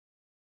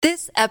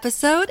This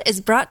episode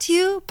is brought to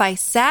you by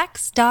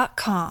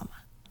Sax.com.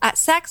 At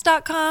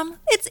Sax.com,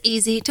 it's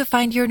easy to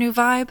find your new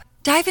vibe.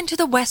 Dive into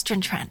the Western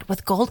trend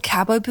with gold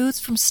cowboy boots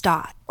from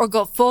Stott, or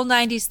go full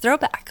 90s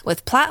throwback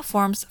with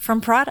platforms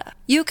from Prada.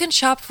 You can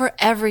shop for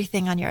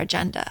everything on your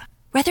agenda,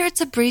 whether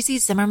it's a breezy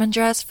Zimmermann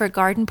dress for a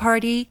garden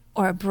party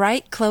or a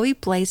bright Chloe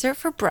blazer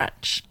for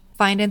brunch.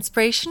 Find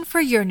inspiration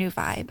for your new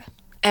vibe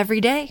every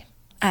day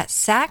at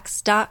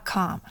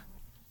Sax.com.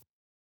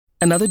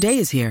 Another day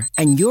is here,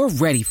 and you're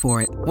ready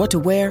for it. What to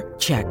wear?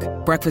 Check.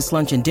 Breakfast,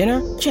 lunch, and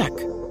dinner? Check.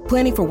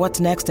 Planning for what's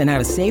next and how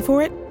to save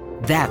for it?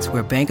 That's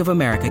where Bank of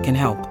America can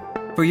help.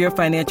 For your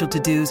financial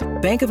to-dos,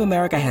 Bank of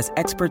America has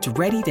experts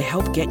ready to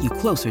help get you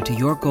closer to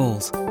your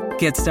goals.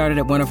 Get started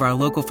at one of our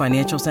local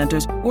financial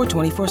centers or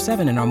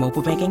 24/7 in our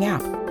mobile banking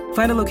app.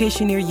 Find a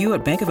location near you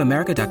at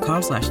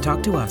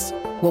bankofamerica.com/talktous.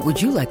 What would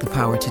you like the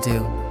power to do?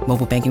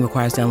 Mobile banking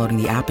requires downloading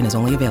the app and is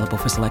only available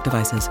for select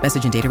devices.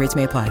 Message and data rates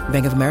may apply.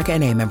 Bank of America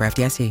N.A., member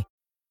FDIC.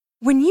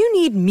 When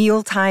you need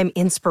mealtime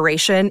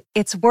inspiration,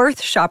 it's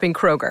worth shopping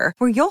Kroger,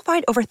 where you'll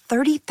find over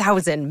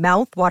 30,000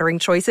 mouth-watering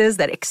choices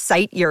that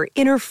excite your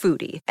inner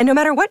foodie. And no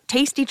matter what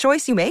tasty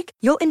choice you make,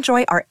 you'll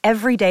enjoy our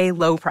everyday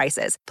low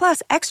prices,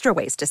 plus extra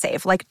ways to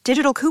save, like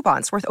digital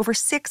coupons worth over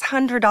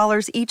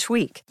 $600 each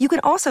week. You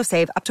can also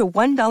save up to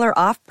 $1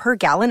 off per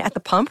gallon at the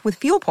pump with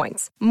fuel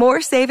points.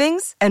 More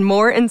savings and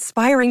more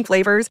inspiring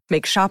flavors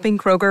make shopping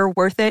Kroger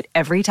worth it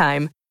every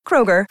time.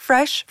 Kroger,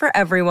 fresh for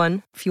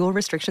everyone. Fuel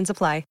restrictions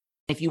apply.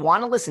 If you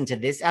want to listen to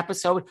this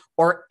episode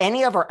or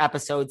any of our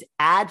episodes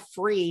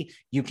ad-free,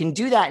 you can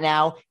do that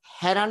now.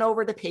 Head on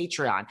over to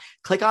Patreon.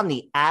 Click on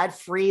the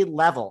ad-free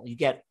level. You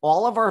get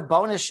all of our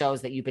bonus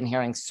shows that you've been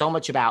hearing so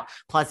much about.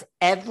 Plus,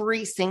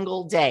 every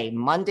single day,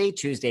 Monday,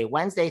 Tuesday,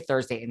 Wednesday,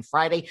 Thursday, and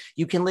Friday,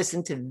 you can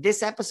listen to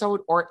this episode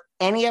or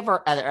any of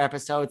our other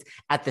episodes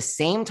at the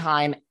same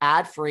time,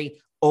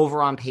 ad-free,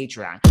 over on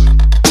Patreon.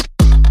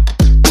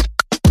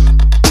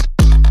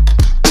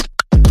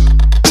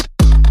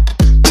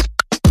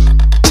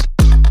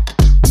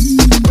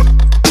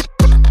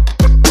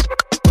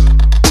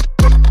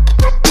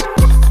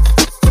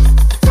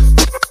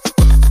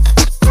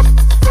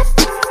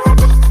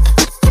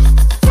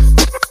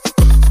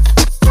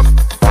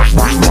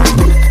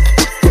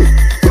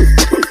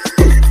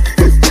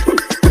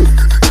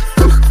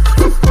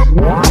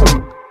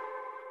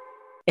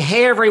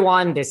 Hey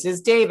everyone, this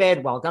is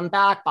David. Welcome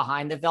back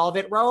behind the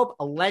velvet robe.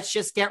 Let's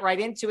just get right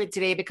into it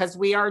today because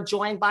we are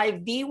joined by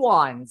the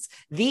ones,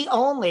 the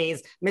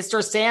onlys,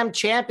 Mr. Sam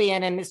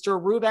Champion and Mr.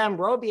 Ruben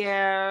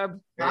Robier.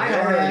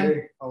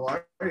 Hi, how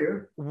are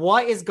you?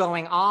 What is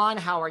going on?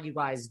 How are you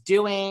guys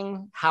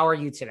doing? How are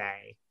you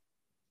today?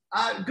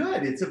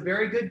 Good. It's a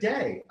very good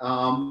day.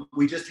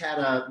 We just had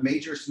a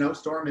major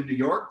snowstorm in New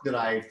York that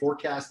I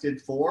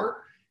forecasted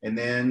for. And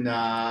then,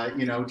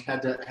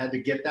 had to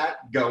get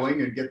that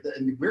going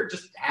and we're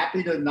just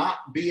happy to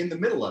not be in the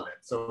middle of it.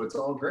 So it's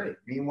all great.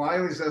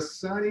 Meanwhile, it's a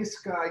sunny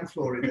sky in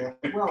Florida.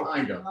 Well,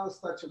 I know. Now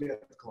it's not a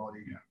bit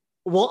cloudy.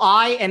 Well,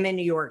 I am in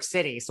New York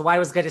City. So I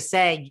was going to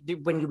say,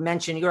 when you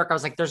mentioned New York, I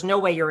was like, there's no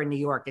way you're in New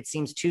York. It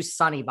seems too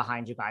sunny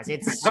behind you guys.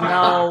 It's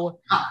snow.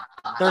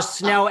 There's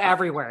snow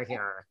everywhere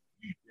here.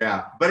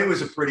 Yeah, but it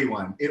was a pretty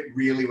one. It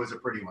really was a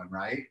pretty one,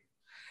 right?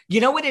 You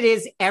know what it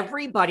is?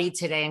 Everybody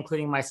today,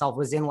 including myself,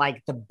 was in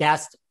like the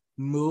best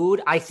mood.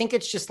 I think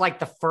it's just like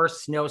the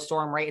first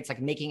snowstorm, right? It's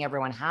like making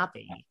everyone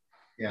happy.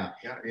 Yeah.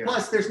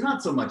 Plus, there's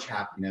not so much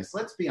happiness.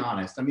 Let's be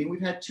honest. I mean, we've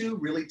had 2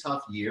 really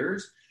tough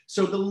years.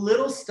 So the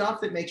little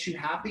stuff that makes you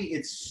happy,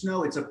 it's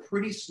snow. It's a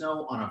pretty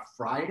snow on a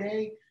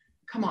Friday.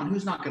 Come on,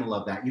 who's not going to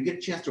love that? You get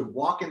a chance to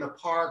walk in the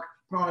park,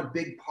 put on a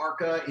big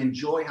parka,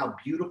 enjoy how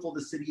beautiful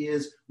the city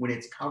is when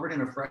it's covered in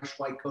a fresh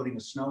white coating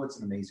of snow. It's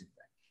an amazing thing.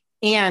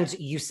 And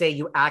you say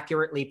you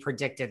accurately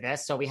predicted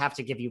this, so we have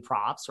to give you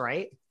props,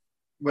 right?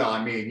 Well,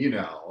 I mean,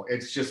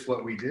 it's just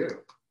what we do.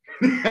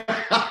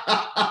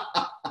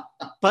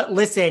 But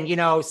listen,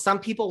 some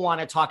people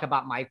want to talk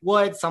about Mike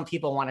Wood. Some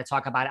people want to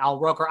talk about Al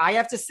Roker. I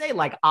have to say,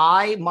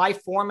 my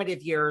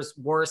formative years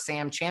were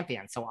Sam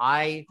Champion. So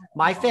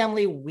my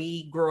family,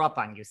 we grew up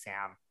on you,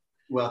 Sam.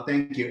 Well,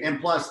 thank you. And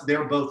plus,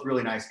 they're both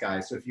really nice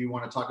guys. So if you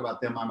want to talk about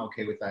them, I'm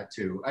okay with that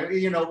too.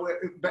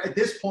 At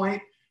this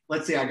point,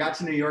 let's see, I got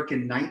to New York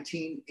in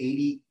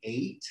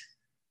 1988.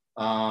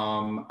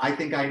 I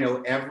think I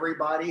know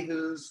everybody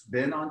who's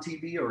been on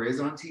TV or is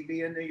on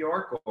TV in New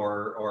York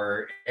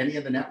or any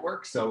of the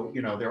networks. So,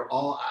 they're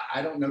all,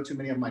 I don't know too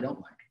many of them I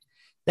don't like.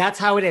 That's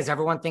how it is.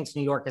 Everyone thinks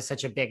New York is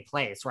such a big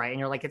place, right? And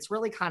you're like, it's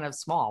really kind of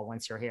small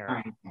once you're here.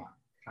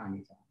 Tiny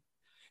town.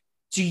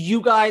 Do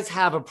you guys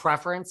have a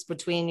preference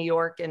between New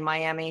York and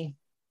Miami?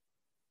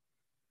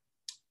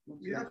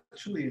 We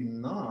actually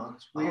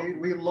not.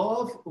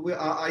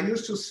 I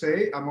used to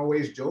say, I'm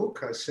always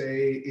joke, I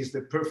say it's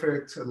the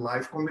perfect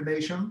life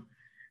combination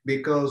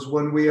because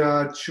when we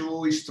are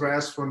too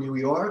stressed from New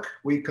York,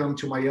 we come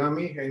to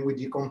Miami and we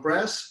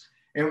decompress.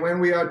 And when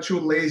we are too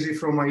lazy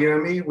from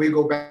Miami, we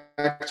go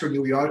back to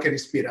New York and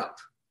speed up.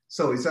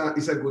 So it's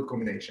a good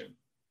combination.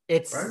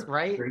 It's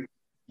right.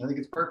 I think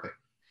it's perfect.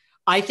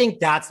 I think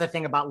that's the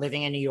thing about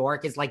living in New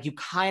York is like you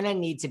kind of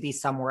need to be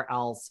somewhere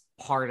else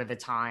part of the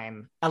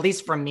time, at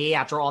least for me,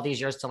 after all these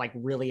years, to like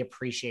really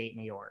appreciate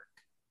New York.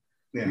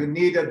 Yeah. You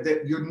need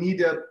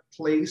a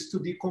place to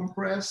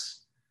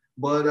decompress,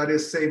 but at the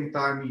same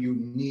time, you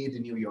need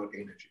New York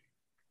energy.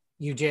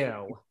 You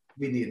do.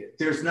 We need it.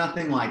 There's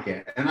nothing like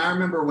it. And I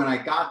remember when I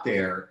got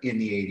there in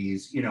the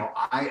 80s, you know,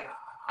 I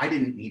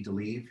didn't need to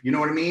leave. You know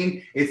what I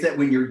mean? It's that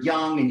when you're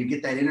young and you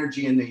get that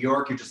energy in New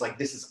York, you're just like,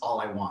 this is all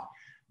I want.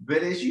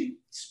 But as you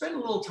spend a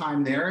little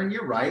time there, and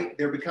you're right,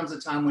 there becomes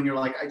a time when you're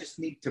like, I just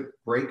need to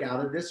break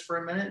out of this for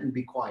a minute and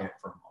be quiet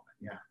for a moment.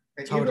 Yeah.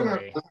 And totally.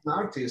 Even as an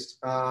artist,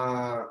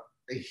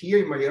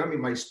 here in Miami,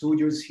 my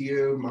studios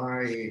here,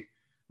 my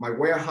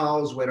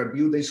warehouse where I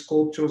build the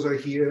sculptures are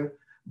here.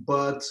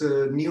 But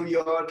New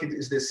York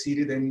is the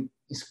city that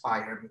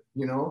inspired me.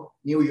 You know,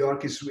 New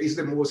York is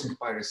the most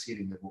inspired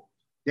city in the world.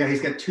 Yeah,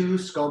 he's got 2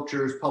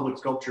 sculptures, public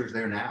sculptures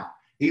there now.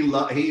 He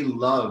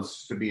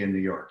loves to be in New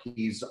York.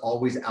 He's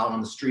always out on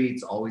the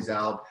streets, always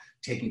out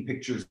taking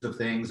pictures of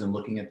things and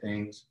looking at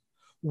things.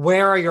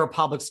 Where are your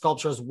public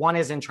sculptures? One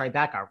is in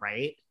Tribeca,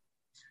 right?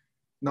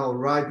 No,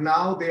 right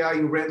now they are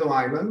in Randall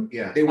Island.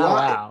 Yeah.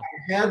 I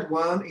had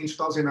one in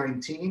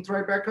 2019 in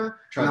Tribeca.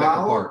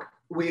 Tribeca Park.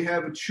 We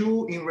have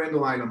 2 in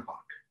Randall Island Park.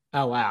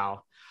 Oh,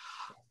 wow.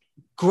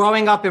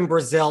 Growing up in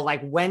Brazil,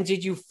 like when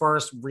did you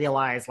first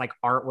realize like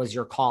art was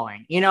your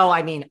calling? You know,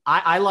 I mean,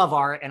 I love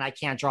art and I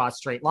can't draw a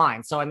straight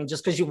line. So, I mean,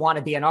 just because you want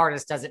to be an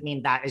artist doesn't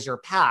mean that is your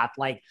path.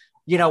 Like,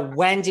 you know,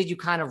 when did you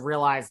kind of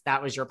realize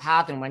that was your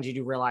path? And when did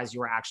you realize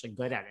you were actually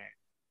good at it?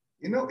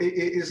 You know, it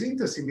is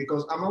interesting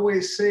because I'm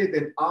always say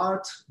that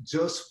art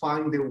just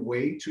find a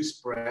way to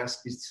express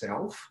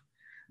itself.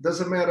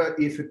 Doesn't matter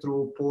if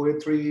through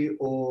poetry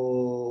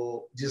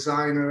or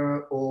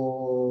designer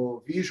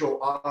or visual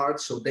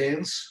arts or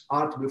dance,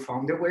 art will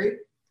find a way.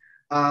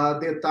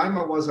 The time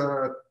I was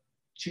a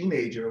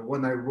teenager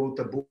when I wrote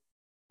a book,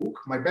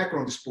 my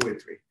background is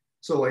poetry.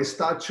 So I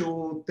start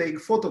to take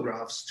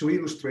photographs to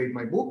illustrate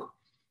my book.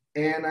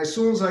 And as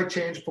soon as I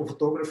changed for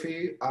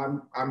photography,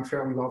 I'm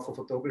fell in love for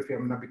photography.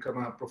 I'm gonna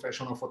become a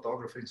professional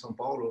photographer in São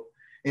Paulo.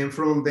 And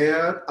from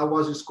there, I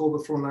was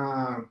discovered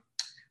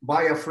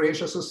by a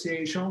French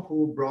association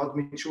who brought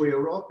me to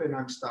Europe, and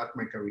I'm starting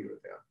my career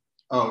there.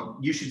 Oh,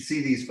 you should see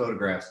these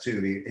photographs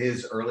too.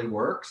 His early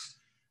works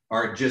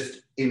are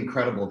just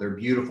incredible. They're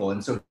beautiful.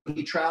 And so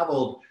he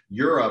traveled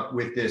Europe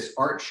with this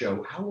art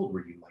show. How old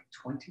were you? Like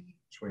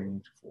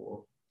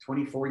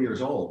 24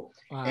 years old.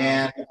 Wow.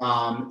 And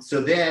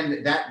so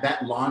then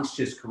that launched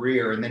his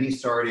career, and then he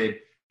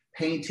started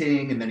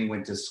painting, and then he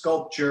went to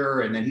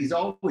sculpture, and then he's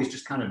always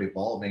just kind of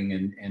evolving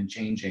and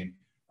changing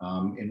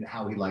in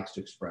how he likes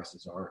to express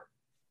his art.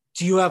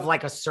 Do you have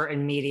like a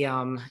certain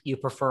medium you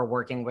prefer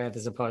working with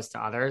as opposed to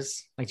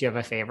others? Like, do you have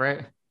a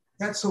favorite?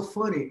 That's so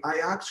funny. I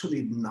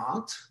actually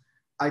not.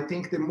 I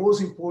think the most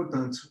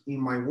important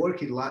in my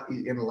work in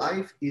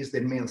life is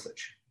the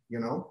message. You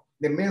know,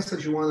 the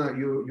message you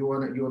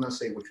wanna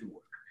say with your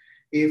work.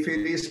 If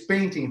it is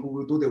painting, who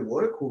will do the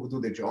work, who will do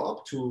the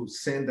job to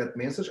send that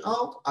message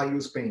out, I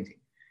use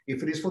painting.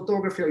 If it is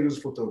photography, I use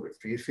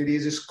photography. If it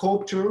is a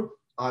sculpture,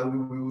 I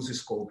will use a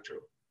sculpture.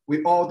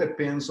 It all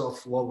depends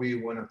of what we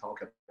want to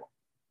talk about.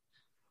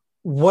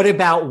 What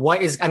about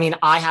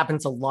I happen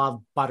to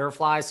love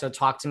butterflies. So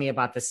talk to me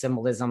about the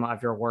symbolism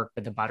of your work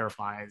with the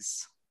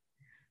butterflies.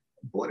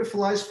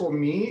 Butterflies for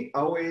me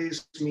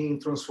always mean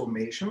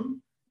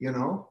transformation, you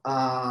know.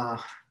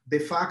 The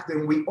fact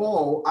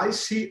that I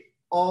see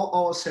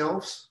all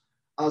ourselves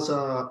as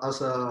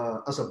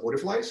a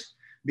butterflies,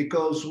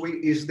 because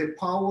is the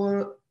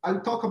power. I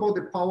talk about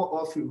the power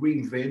of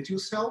reinvent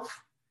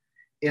yourself.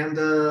 And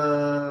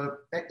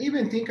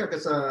even think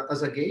as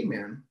a gay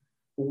man,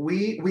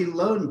 we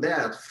learned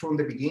that from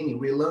the beginning.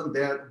 We learned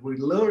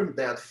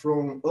that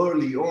from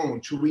early on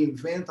to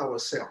reinvent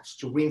ourselves,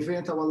 to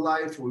reinvent our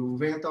life,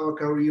 reinvent our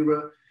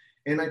career.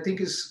 And I think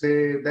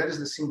that is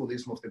the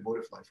symbolism of the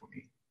butterfly for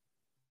me.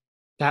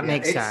 That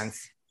makes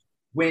sense. So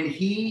when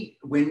he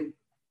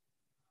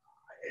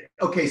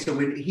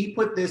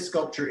put this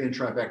sculpture in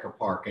Tribeca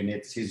Park, and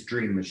it's his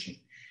dream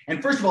machine. And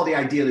first of all, the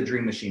idea of the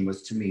dream machine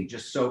was, to me,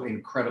 just so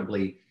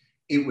incredibly,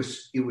 it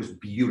was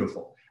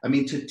beautiful. I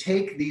mean, to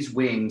take these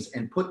wings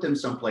and put them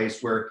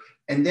someplace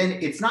and then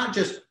it's not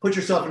just put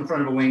yourself in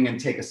front of a wing and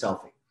take a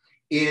selfie.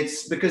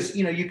 It's because,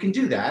 you know, you can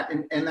do that,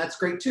 and that's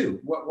great too.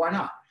 Why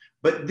not?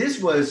 But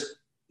this was,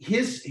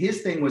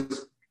 his thing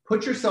was,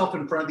 put yourself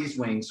in front of these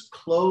wings,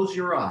 close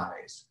your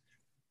eyes,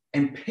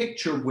 and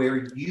picture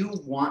where you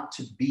want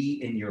to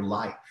be in your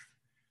life.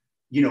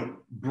 You know,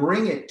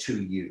 bring it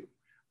to you.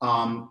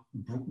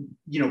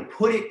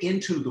 Put it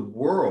into the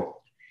world,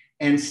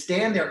 and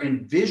stand there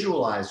and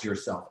visualize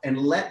yourself, and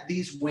let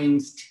these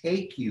wings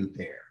take you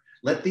there.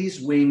 Let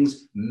these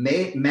wings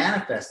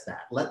manifest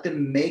that. Let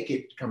them make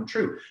it come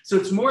true. So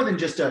it's more than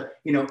just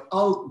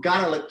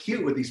gotta look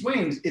cute with these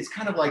wings. It's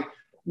kind of like,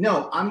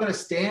 no, I'm going to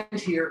stand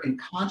here and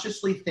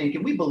consciously think,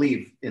 and we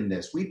believe in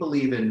this. We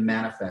believe in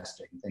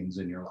manifesting things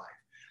in your life.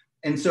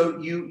 And so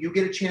you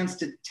get a chance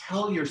to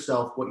tell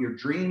yourself what your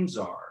dreams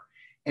are,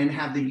 and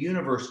have the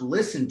universe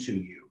listen to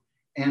you.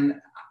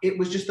 And it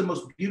was just the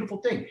most beautiful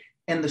thing.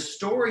 And the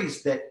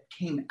stories that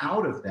came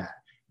out of that,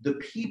 the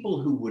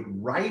people who would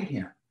write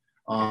him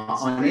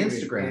on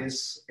Instagram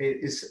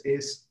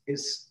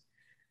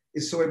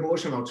is so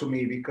emotional to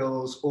me,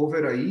 because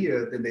over a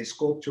year that the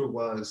sculpture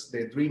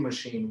the Dream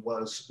Machine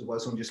was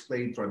on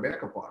display in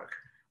Tribeca Park.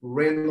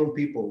 Random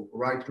people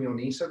write me on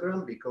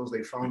Instagram because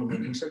they found me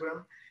on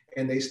Instagram,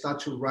 and they start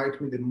to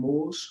write me the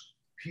most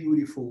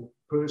beautiful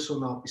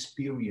personal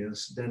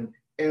experience than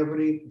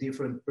every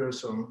different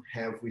person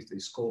have with the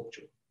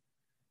sculpture.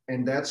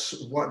 And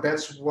that's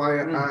why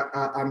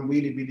I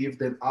really believe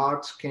that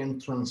art can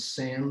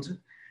transcend,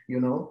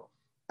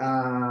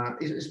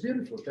 it's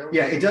beautiful.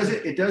 Yeah,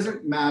 it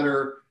doesn't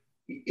matter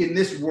in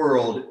this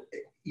world,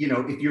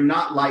 if you're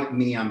not like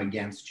me, I'm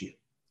against you.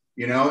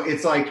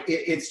 It's like,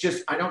 it's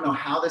just, I don't know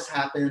how this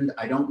happened.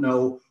 I don't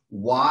know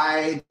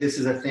why this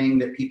is a thing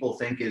that people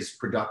think is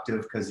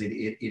productive, because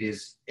it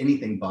is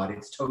anything but.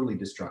 It's totally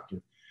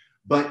destructive.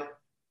 But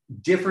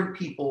different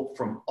people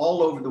from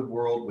all over the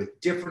world with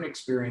different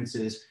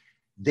experiences,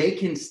 they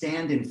can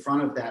stand in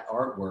front of that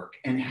artwork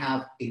and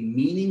have a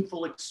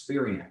meaningful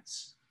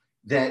experience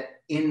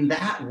that in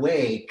that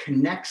way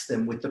connects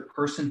them with the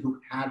person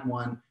who had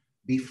one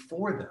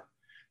before them,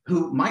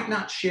 who might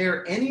not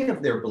share any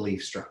of their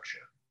belief structure,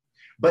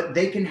 but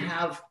they can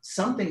have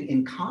something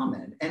in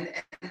common. And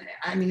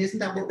I mean, isn't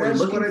that what we're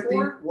looking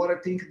for? What I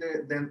think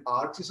that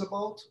art is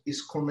about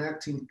is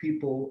connecting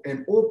people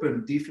and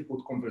open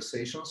difficult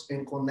conversations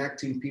and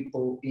connecting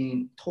people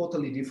in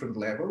totally different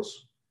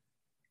levels,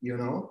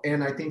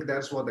 and I think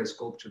that's what the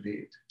sculpture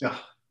did.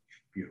 Oh,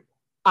 beautiful.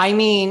 I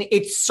mean,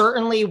 it's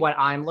certainly what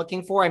I'm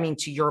looking for. I mean,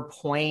 to your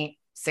point,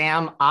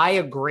 Sam, I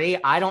agree.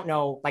 I don't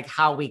know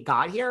how we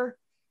got here.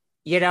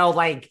 You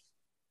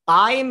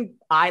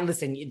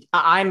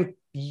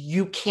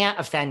can't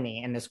offend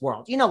me in this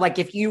world.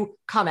 If you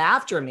come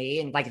after me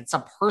and it's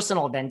a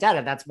personal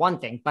vendetta, that's one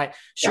thing. But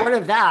short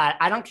of that,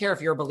 I don't care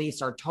if your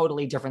beliefs are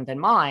totally different than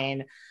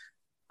mine.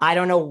 I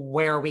don't know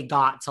where we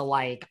got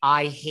to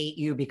I hate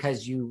you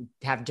because you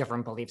have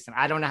different beliefs. And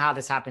I don't know how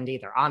this happened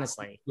either,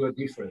 honestly. We're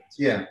different.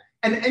 Yeah.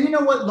 And you know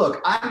what?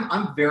 Look,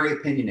 I'm very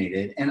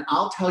opinionated, and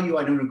I'll tell you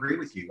I don't agree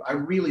with you. I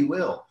really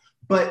will.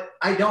 But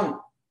I don't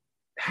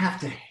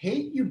have to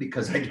hate you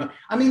because I don't.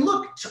 I mean,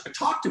 look,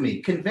 talk to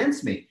me,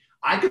 convince me.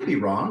 I could be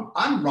wrong.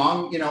 I'm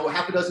wrong,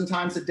 half a dozen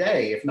times a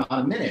day, if not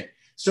a minute.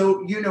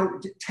 So,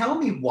 tell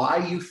me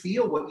why you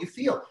feel what you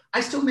feel.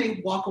 I still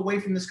may walk away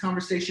from this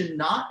conversation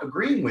not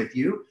agreeing with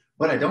you,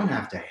 but I don't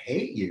have to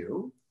hate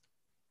you.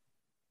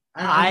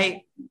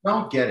 I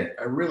don't get it.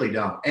 I really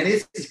don't. And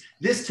it's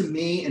this to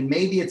me, and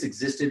maybe it's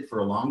existed for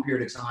a long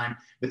period of time,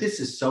 but this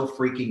is so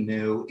freaking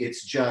new.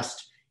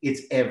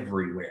 It's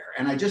everywhere.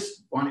 And I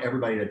just want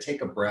everybody to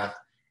take a breath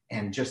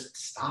and just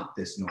stop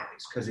this noise,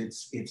 because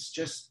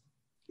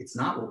it's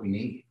not what we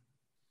need.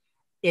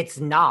 It's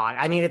not.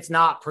 I mean, it's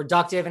not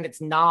productive, and it's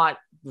not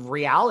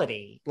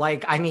reality.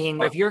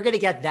 If you're going to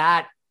get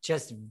that,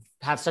 just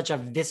have such a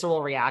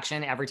visceral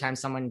reaction every time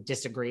someone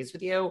disagrees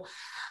with you.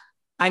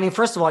 I mean,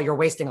 first of all, you're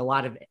wasting a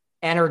lot of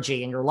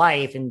energy in your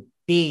life. And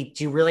B,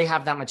 do you really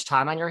have that much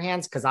time on your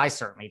hands? Because I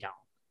certainly don't.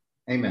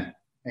 Amen.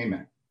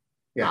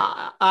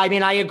 Yeah. I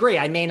mean, I agree.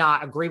 I may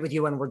not agree with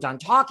you when we're done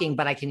talking,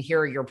 but I can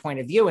hear your point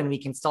of view, and we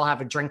can still have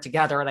a drink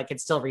together, and I can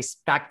still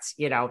respect,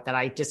 that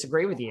I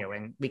disagree with you,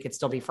 and we could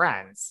still be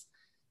friends.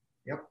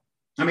 Yep.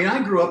 I mean,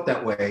 I grew up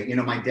that way.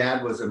 My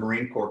dad was a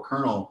Marine Corps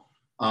colonel,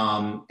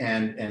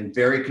 and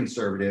very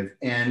conservative.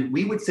 And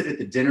we would sit at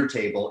the dinner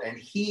table, and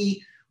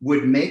he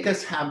would make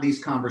us have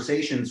these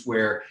conversations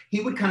where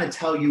he would kind of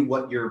tell you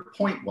what your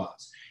point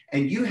was.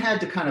 And you had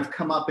to kind of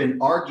come up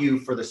and argue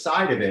for the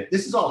side of it.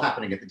 This is all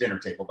happening at the dinner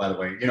table, by the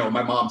way,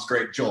 my mom's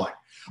great joy,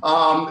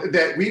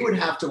 that we would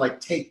have to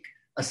take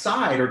a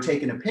side or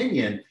take an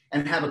opinion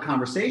and have a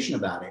conversation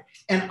about it.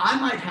 And I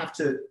might have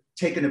to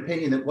take an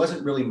opinion that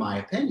wasn't really my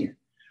opinion,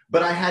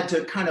 but I had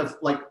to kind of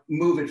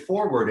move it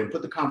forward and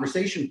put the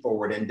conversation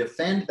forward and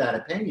defend that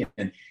opinion.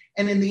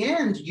 And in the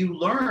end, you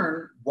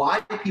learn why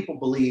people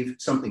believe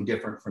something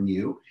different from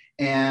you,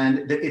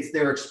 and that it's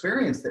their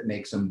experience that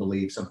makes them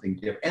believe something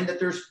different, and that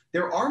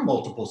there are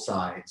multiple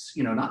sides,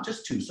 not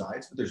just two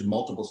sides, but there's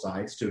multiple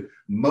sides to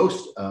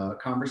most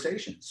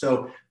conversations.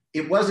 So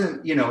it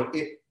wasn't,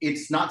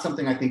 it's not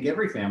something I think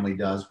every family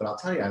does, but I'll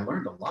tell you, I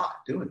learned a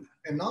lot doing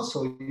that. And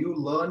also you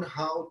learn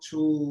how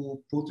to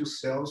put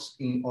yourselves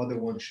in other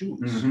one's shoes,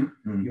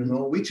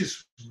 which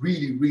is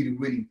really, really,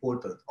 really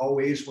important.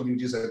 Always when you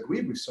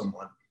disagree with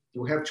someone,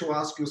 you have to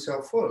ask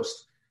yourself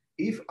first,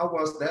 if I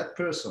was that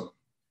person,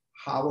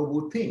 how I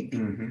would think.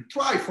 Mm-hmm.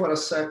 Try for a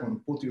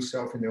second, put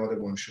yourself in the other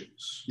one's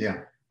shoes.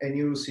 Yeah. And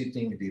you will see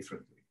things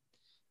differently.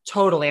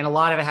 Totally. And a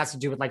lot of it has to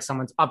do with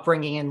someone's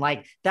upbringing.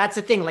 And that's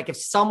the thing. If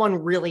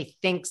someone really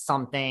thinks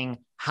something,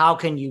 how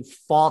can you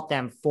fault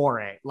them for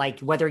it?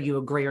 Whether you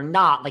agree or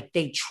not,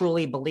 they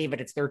truly believe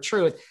it, it's their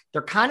truth.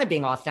 They're kind of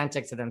being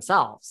authentic to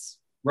themselves.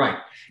 Right.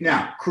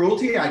 Now,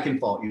 cruelty, I can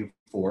fault you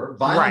for.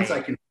 Violence, right.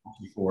 I can fault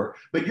you for.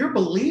 But your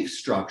belief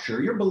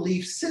structure, your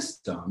belief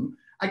system,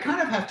 I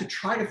kind of have to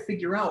try to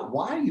figure out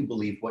why you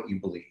believe what you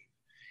believe.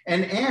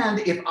 And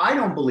if I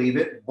don't believe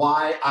it,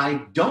 why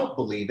I don't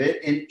believe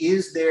it. And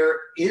is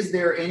there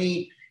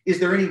any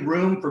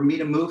room for me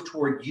to move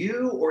toward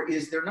you, or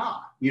is there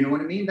not? You know what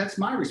I mean? That's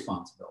my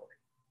responsibility.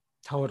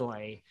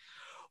 Totally.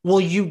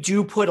 Well, you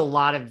do put a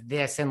lot of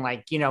this and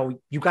like, you know,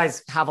 you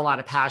guys have a lot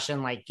of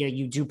passion, like, you know,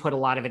 you do put a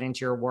lot of it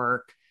into your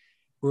work,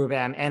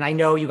 Ruben. And I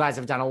know you guys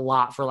have done a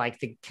lot for like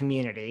the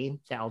community,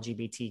 the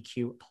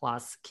LGBTQ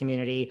plus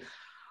community.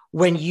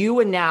 When you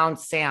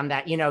announced, Sam,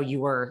 that, you know, you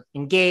were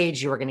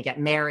engaged, you were going to get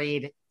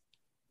married,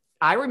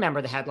 I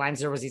remember the headlines.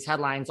 There was these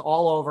headlines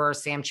all over.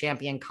 Sam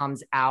Champion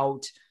comes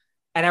out.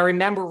 And I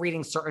remember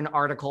reading certain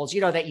articles,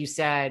 you know, that you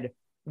said,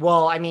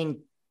 well, I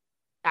mean,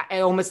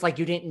 almost like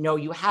you didn't know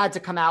you had to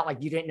come out,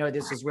 like you didn't know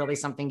this was really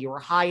something you were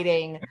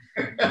hiding.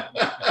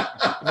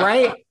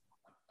 Right?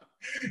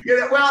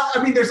 Yeah, well,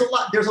 I mean, there's a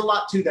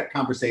lot to that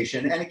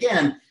conversation. And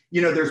again,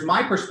 you know, there's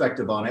my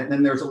perspective on it, and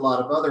then there's a lot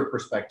of other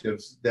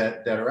perspectives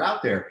that are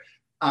out there.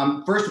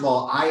 First of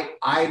all, I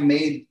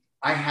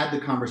had the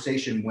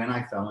conversation when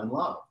I fell in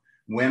love,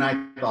 when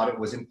I thought it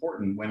was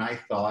important, when I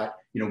thought,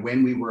 you know,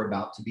 when we were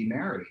about to be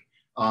married.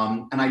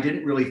 And I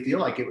didn't really feel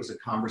like it was a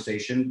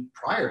conversation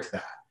prior to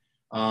that.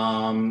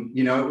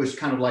 You know, it was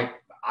kind of like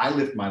I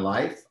lived my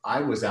life.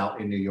 I was out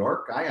in New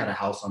York. I had a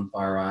house on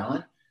Fire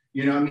Island.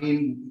 You know, I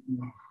mean,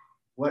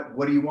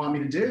 what do you want me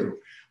to do?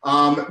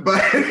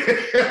 But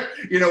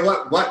you know,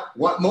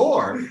 what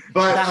more?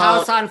 But the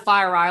house on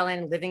Fire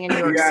Island, living in New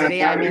York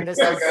City. I mean, this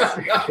is.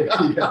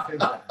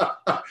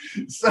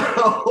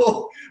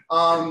 So,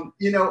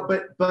 you know,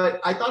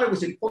 but I thought it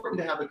was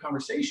important to have the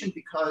conversation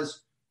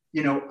because,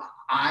 you know,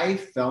 I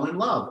fell in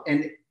love,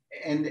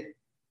 and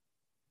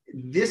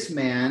this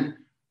man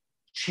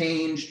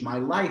changed my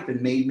life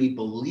and made me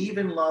believe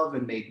in love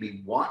and made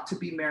me want to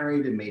be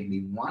married and made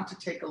me want to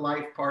take a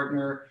life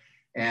partner.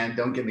 And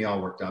don't get me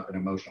all worked up and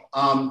emotional.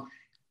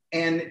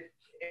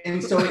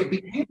 And so it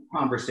became a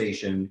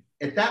conversation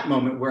at that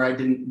moment where I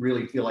didn't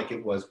really feel like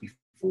it was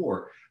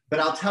before. But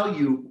I'll tell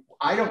you,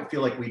 I don't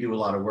feel like we do a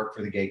lot of work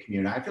for the gay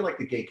community. I feel like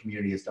the gay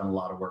community has done a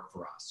lot of work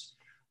for us.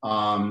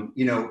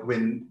 You know,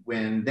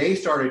 when they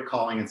started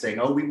calling and saying,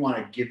 oh, we want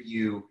to give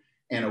you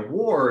an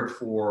award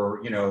for,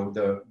 you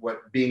know,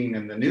 what being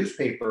in the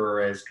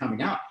newspaper as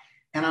coming out.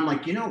 And I'm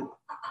like, you know,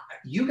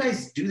 you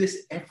guys do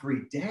this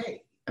every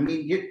day. I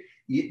mean,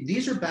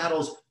 these are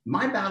battles.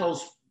 My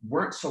battles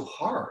weren't so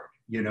hard,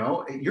 you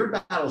know. Your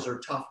battles are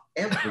tough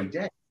every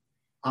day.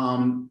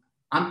 I'm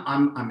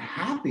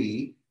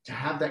happy to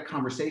have that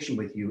conversation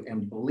with you,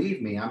 and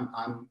believe me,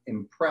 I'm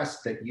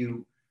impressed that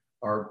you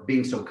are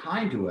being so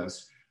kind to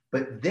us.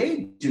 But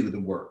they do the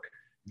work.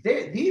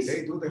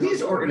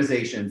 These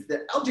organizations,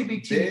 the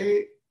LGBT,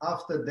 day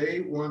after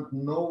day, when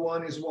no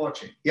one is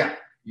watching. Yeah,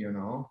 you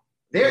know,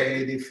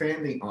 they're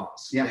defending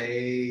us. Yeah,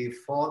 they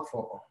fought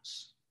for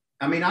us.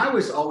 I mean, I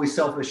was always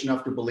selfish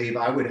enough to believe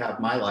I would have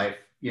my life,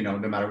 you know,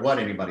 no matter what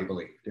anybody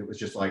believed. It was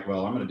just like,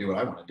 well, I'm going to do what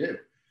I want to do.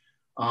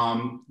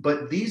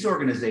 But these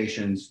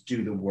organizations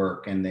do the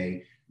work, and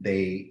they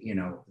you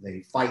know,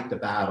 they fight the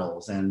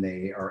battles, and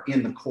they are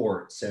in the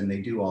courts, and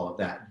they do all of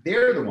that.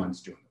 They're the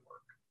ones doing the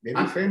work. They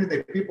defend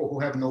the people who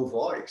have no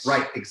voice.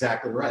 Right,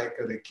 exactly right.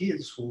 Like the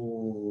kids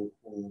who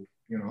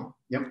you know.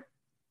 Yep.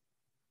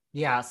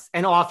 Yes,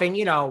 and often,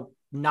 you know,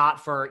 not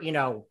for, you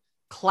know,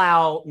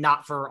 clout,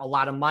 not for a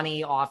lot of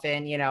money.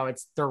 Often, you know,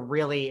 it's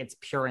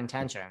pure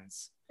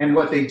intentions. And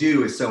what they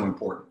do is so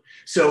important.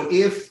 So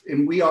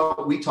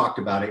we talked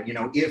about it, you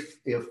know, if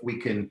we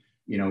can,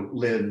 you know,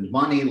 lend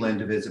money,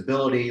 lend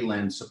visibility,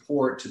 lend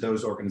support to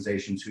those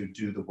organizations who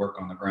do the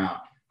work on the ground,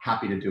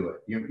 happy to do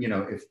it. You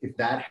know, if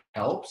that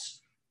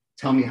helps,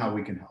 tell me how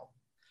we can help.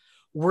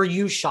 Were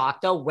you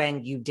shocked though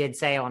when you did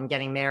say, oh, I'm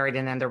getting married,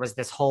 and then there was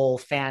this whole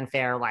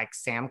fanfare, like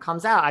Sam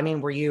comes out? I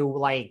mean, were you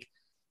like,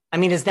 I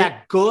mean, is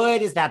that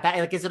good? Is that bad?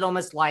 Like, is it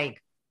almost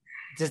like,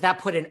 does that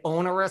put an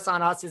onerous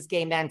on us as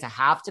gay men to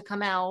have to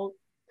come out?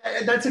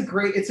 It's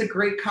a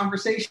great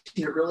conversation.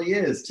 It really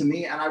is to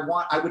me. And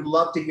I would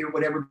love to hear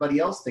what everybody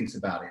else thinks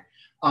about it.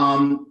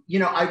 You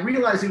know, I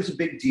realized it was a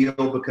big deal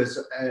because,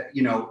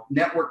 you know,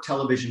 network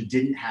television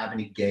didn't have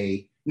any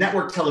gay,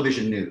 network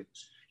television news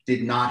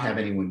did not have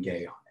anyone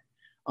gay on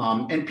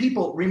it. And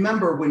people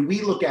remember when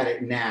we look at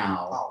it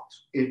now,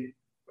 it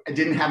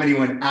didn't have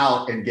anyone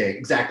out and gay.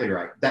 Exactly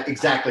right.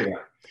 Exactly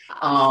right.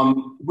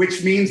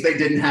 Which means they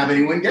didn't have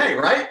anyone gay,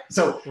 right?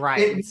 So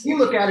if you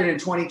look at it in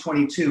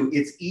 2022,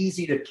 it's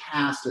easy to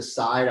cast a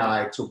side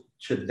eye to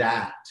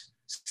that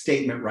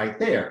statement right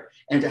there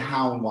and to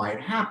how and why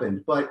it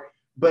happened. But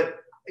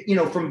you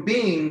know, from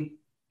being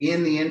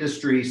in the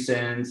industry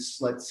since,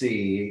 let's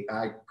see,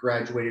 I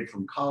graduated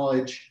from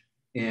college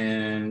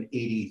in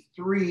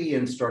 '83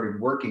 and started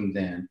working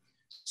then.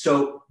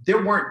 So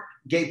there weren't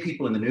gay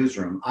people in the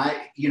newsroom.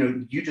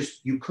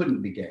 You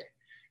couldn't be gay.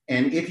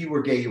 And if you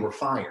were gay, you were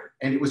fired.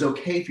 And it was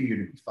okay for you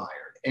to be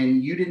fired.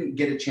 And you didn't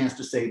get a chance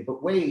to say,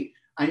 but wait,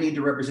 I need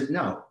to represent.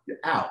 No, you're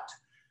out.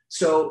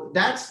 So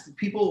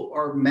people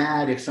are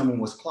mad if someone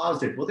was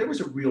closeted. Well, there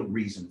was a real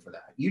reason for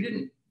that. You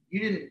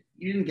didn't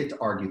you didn't get to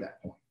argue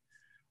that point.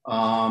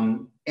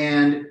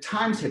 And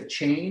times have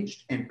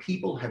changed and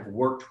people have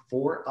worked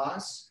for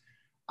us.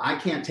 I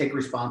can't take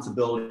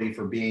responsibility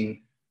for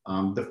being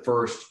the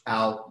first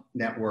out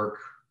network,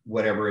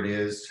 whatever it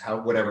is,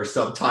 whatever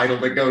subtitle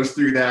that goes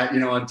through that,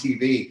 on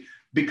TV,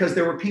 because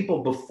there were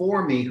people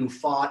before me who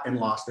fought and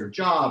lost their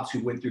jobs,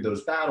 who went through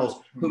those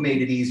battles, who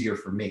made it easier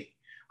for me.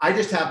 I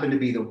just happened to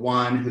be the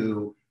one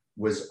who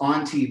was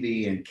on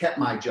TV and kept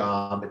my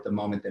job at the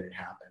moment that it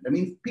happened. I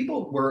mean,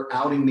 people were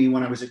outing me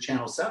when I was at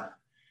Channel 7.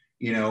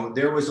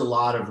 There was a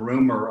lot of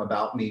rumor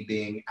about me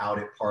being out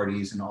at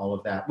parties and all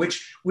of that,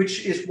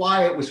 which is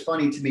why it was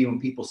funny to me when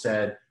people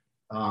said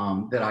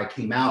that I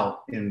came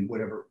out in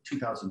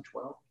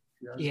 2012.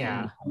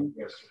 Yeah.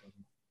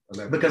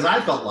 Because I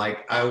felt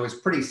like I was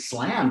pretty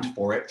slammed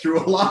for it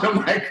through a lot of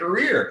my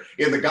career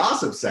in the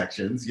gossip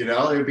sections.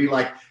 It'd be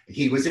like,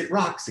 he was at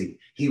Roxy,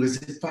 he was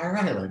at Fire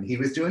Island, he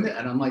was doing it.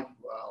 And I'm like,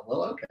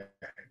 well, okay.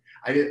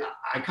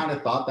 I kind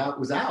of thought that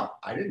was out.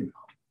 I didn't know.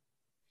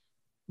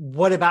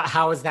 What about,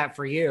 how is that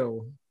for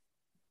you,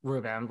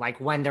 Ruben?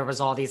 Like when there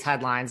was all these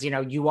headlines,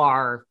 you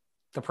are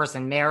the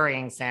person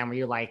marrying Sam, were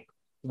you like,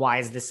 why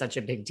is this such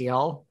a big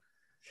deal?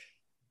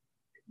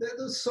 That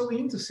was so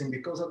interesting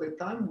because at the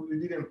time we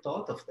didn't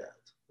thought of that,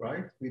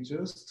 right?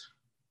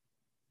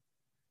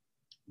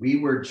 We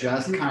were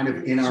just kind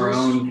of in our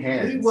own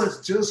heads. It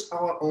was just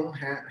our own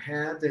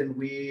head, and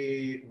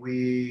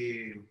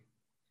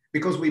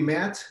because we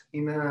met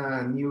in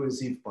a New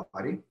Year's Eve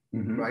party,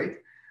 right?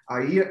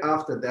 A year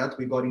after that,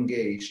 we got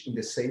engaged in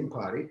the same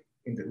party,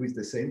 with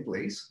the same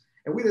place,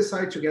 and we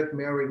decided to get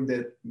married in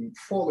the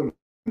following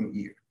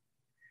year.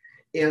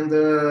 And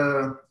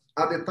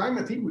at the time,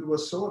 I think we were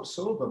so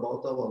absorbed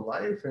about our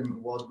life and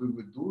what we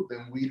would do,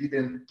 then we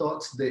didn't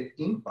thought the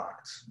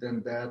impact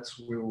then that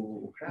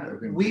will have.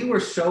 We were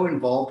so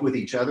involved with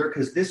each other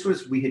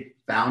because we had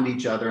found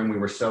each other and we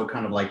were so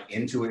kind of like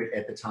into it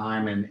at the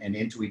time and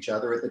into each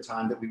other at the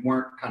time that we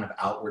weren't kind of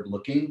outward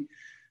looking.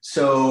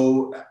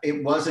 So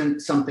it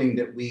wasn't something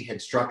that we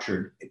had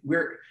structured.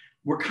 We're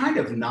kind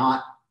of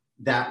not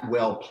that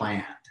well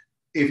planned.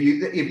 If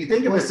you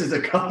think of us as a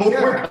couple,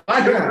 we're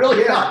kind of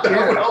really not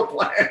that well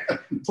planned.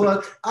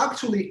 But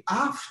actually,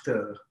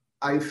 after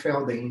I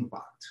felt the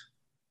impact,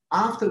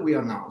 after we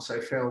announced, I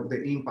felt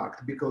the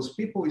impact because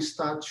people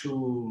start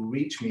to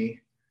reach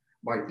me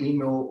by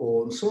email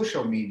or on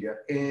social media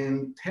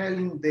and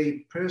telling their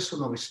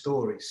personal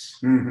stories.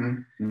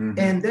 And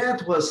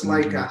that was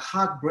like a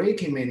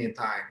heartbreaking many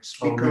times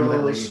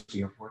because,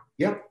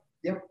 yep.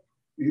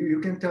 You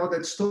can tell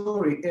that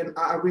story. And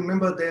I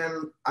remember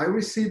then I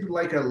received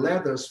like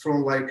letters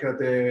from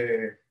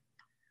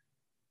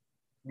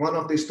one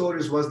of the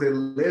stories was the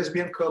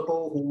lesbian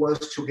couple who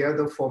was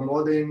together for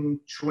more than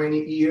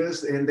 20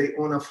 years and they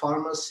own a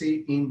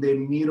pharmacy in the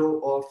middle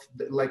of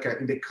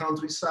in the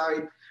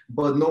countryside,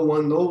 but no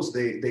one knows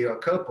they are a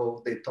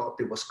couple. They thought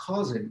they was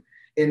cousin.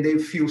 And they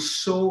feel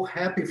so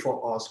happy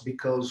for us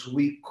because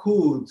we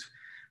could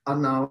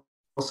announce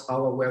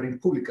our wedding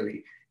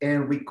publicly.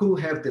 And we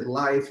could have the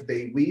life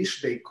they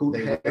wish they could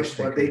have,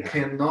 but they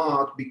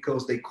cannot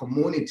because the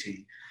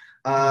community.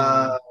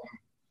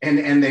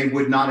 And they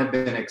would not have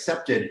been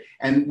accepted.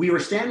 And we were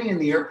standing in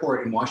the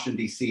airport in Washington,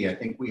 D.C. I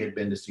think we had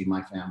been to see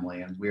my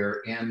family, and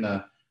we're in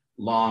the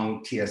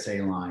long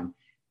TSA line.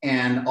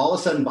 And all of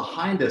a sudden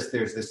behind us,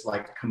 there's this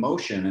like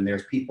commotion, and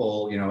there's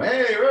people,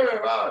 hey,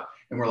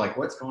 and we're like,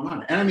 what's going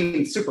on? And I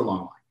mean, super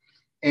long line.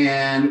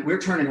 And we're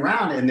turning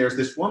around, and there's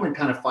this woman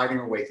kind of fighting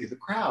her way through the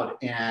crowd.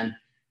 And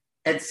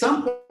at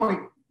some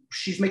point,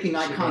 she's making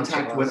eye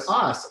contact with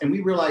us, and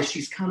we realize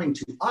she's coming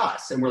to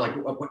us. And we're like,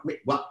 wait,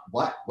 what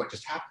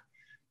just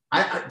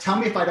happened? Tell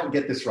me if I don't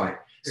get this right.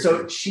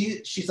 So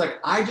she's like,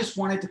 I just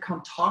wanted to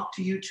come talk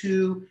to you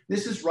two.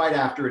 This is right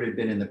after it had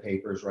been in the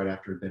papers, right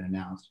after it had been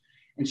announced.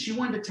 And she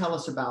wanted to tell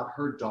us about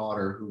her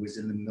daughter who was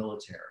in the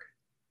military,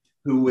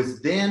 who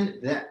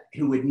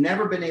had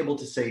never been able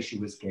to say she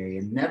was gay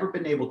and never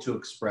been able to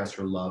express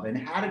her love and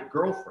had a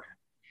girlfriend.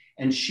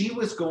 And she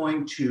was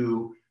going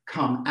to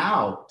come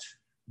out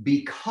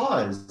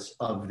because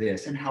of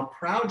this and how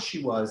proud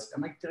she was.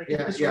 Did I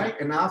get this right?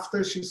 And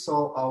after she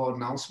saw our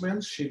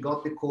announcement, she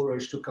got the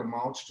courage to come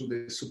out to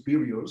the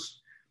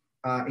superiors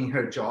in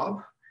her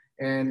job.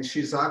 And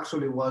she's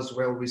actually was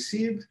well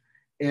received.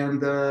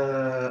 And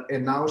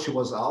now she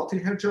was out in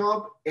her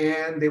job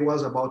and they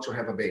was about to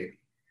have a baby.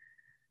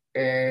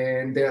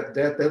 And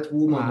that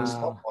woman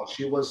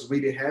she was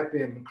really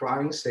happy and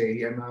crying,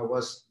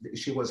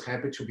 she was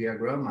happy to be a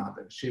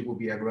grandmother. She will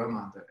be a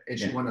grandmother, and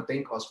she want to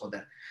thank us for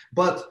that.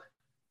 But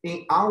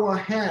in our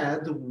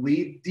head,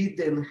 we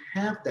didn't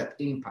have that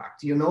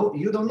impact. You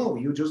don't know.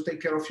 You just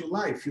take care of your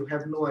life. You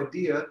have no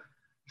idea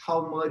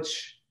how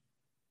much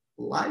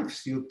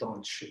lives you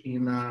touch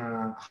in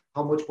how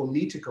much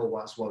political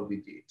was what we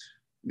did.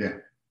 Yeah,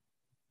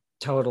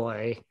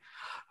 totally.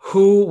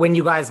 Who, when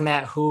you guys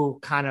met, who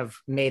kind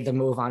of made the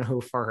move on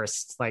who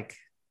first?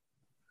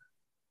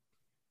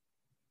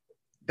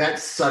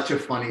 That's such a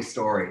funny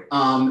story.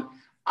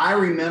 I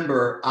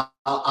remember,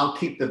 I'll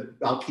keep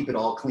it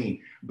all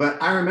clean.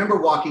 But I remember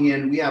walking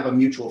in, we have a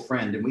mutual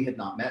friend and we had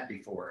not met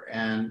before.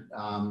 And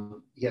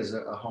he has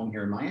a home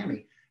here in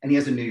Miami and he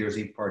has a New Year's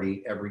Eve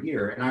party every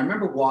year. And I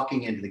remember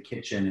walking into the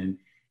kitchen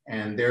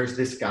and there's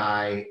this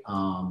guy,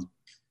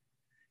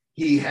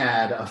 he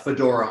had a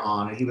fedora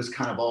on and he was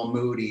kind of all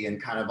moody and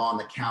kind of on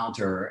the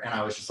counter. And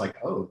I was just like,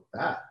 oh,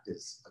 that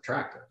is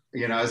attractive.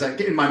 You know, as I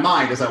in my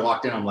mind, as I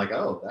walked in, I'm like,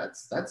 oh,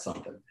 that's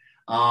something.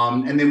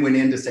 And then went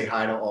in to say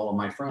hi to all of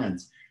my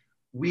friends.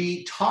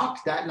 We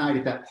talked that night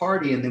at that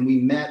party, and then we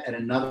met at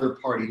another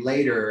party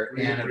later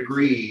and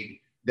agreed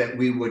that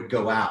we would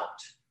go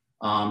out.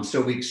 So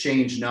we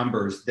exchanged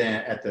numbers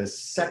then at the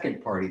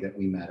second party that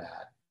we met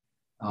at.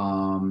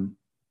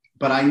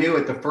 But I knew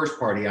at the first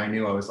party, I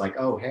was like,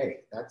 oh, hey,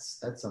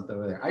 that's something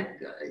over there. I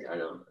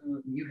don't,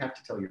 you have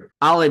to tell your.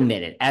 I'll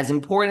admit it. As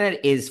important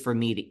it is for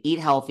me to eat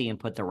healthy and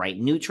put the right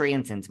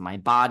nutrients into my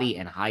body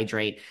and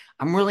hydrate,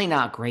 I'm really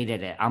not great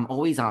at it. I'm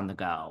always on the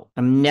go.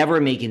 I'm never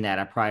making that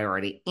a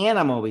priority, and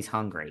I'm always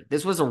hungry.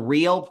 This was a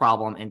real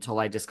problem until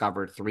I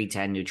discovered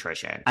 310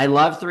 Nutrition. I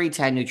love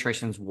 310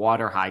 Nutrition's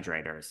water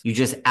hydrators. You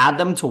just add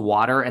them to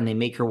water and they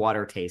make your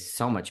water taste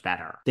so much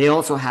better. They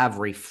also have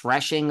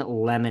refreshing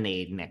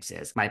lemonade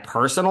mixes. My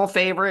personal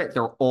favorite,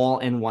 they're all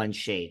in one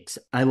shakes.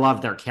 I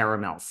love their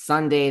caramel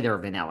sundae, their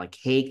vanilla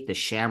cake, the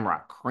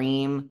shamrock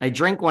cream. I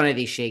drink one of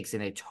these shakes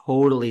and it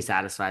totally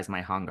satisfies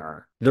my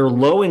hunger. They're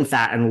low in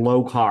fat and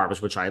low carbs,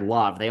 which I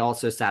love. They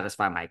also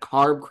satisfy my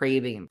carb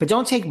craving. But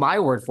don't take my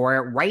word for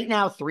it. Right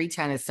now,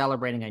 310 is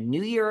celebrating a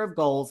new year of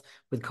goals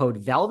with code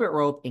Velvet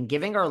Rope and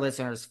giving our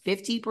listeners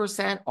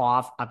 50%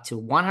 off up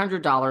to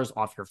 $100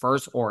 off your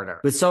first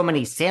order. With so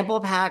many sample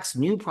packs,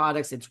 new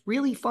products, it's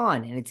really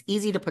fun and it's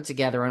easy to put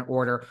together an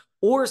order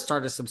or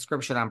start a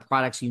subscription on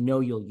products you know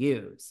you'll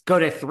use. Go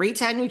to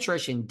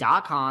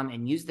 310nutrition.com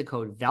and use the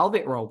code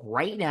Velvet Rope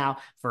right now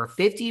for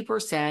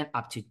 50%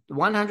 up to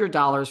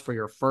 $100 for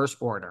your first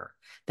order.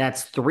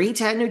 That's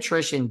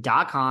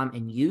 310nutrition.com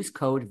and use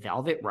code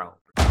Velvet Rope.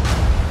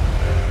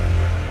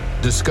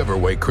 Discover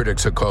why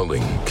critics are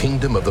calling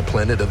Kingdom of the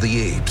Planet of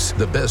the Apes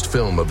the best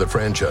film of the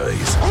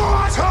franchise.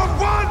 What a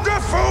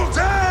wonderful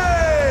day!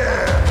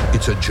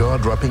 It's a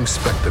jaw-dropping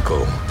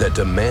spectacle that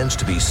demands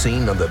to be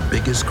seen on the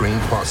biggest screen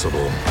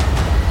possible.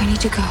 We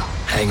need to go.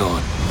 Hang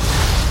on.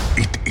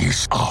 It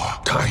is our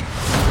time.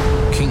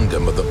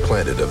 Kingdom of the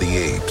Planet of the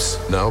Apes.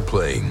 Now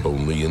playing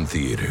only in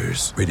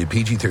theaters. Rated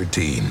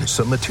PG-13.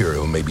 Some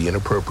material may be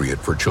inappropriate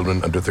for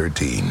children under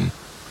 13.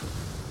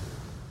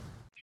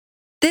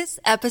 This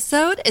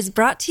episode is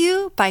brought to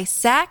you by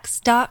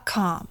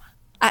Sax.com.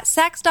 At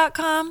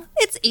Sax.com,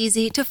 it's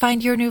easy to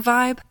find your new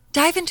vibe.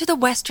 Dive into the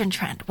Western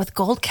trend with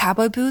gold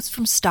cowboy boots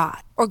from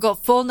Stott, or go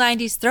full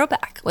 90s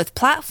throwback with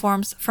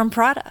platforms from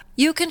Prada.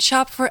 You can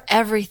shop for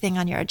everything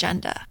on your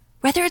agenda,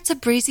 whether it's a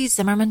breezy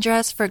Zimmermann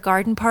dress for a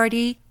garden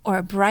party or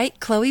a bright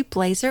Chloe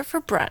blazer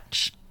for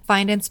brunch.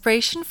 Find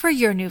inspiration for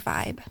your new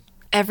vibe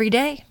every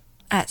day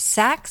at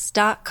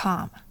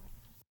Sax.com.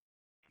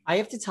 I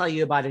have to tell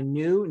you about a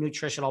new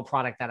nutritional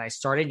product that I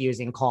started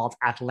using called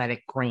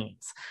Athletic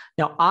Greens.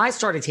 Now, I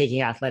started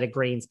taking Athletic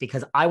Greens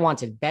because I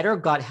wanted better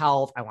gut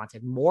health, I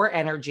wanted more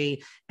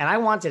energy, and I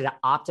wanted to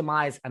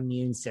optimize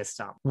immune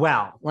system.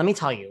 Well, let me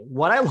tell you,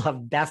 what I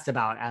love best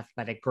about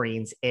Athletic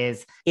Greens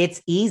is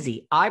it's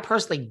easy. I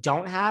personally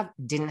didn't have,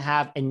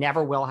 and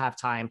never will have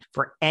time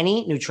for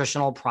any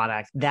nutritional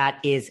product that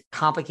is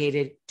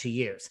complicated to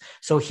use.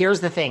 So here's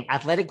the thing,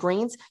 Athletic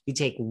Greens, you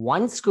take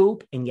 1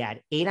 scoop and you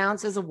add 8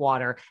 ounces of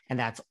water, and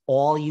that's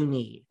all you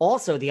need.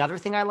 Also, the other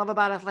thing I love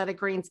about Athletic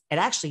Greens, it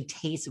actually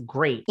tastes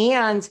great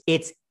and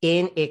it's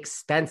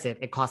inexpensive.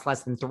 It costs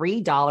less than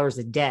 $3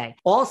 a day.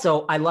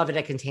 Also, I love it.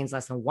 It contains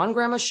less than 1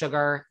 gram of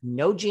sugar,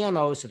 no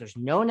GMOs, so there's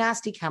no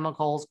nasty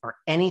chemicals or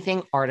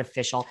anything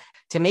artificial.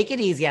 To make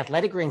it easy,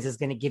 Athletic Greens is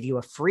going to give you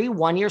a free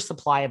 1-year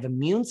supply of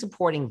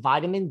immune-supporting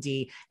vitamin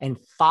D and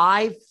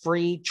 5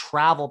 free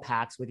travel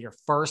packs with your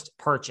first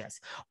purchase.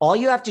 All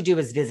you have to do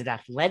is visit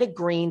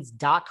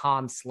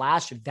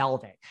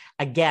athleticgreens.com/velvet.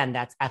 Again,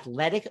 that's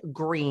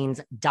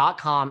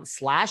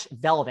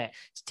athleticgreens.com/velvet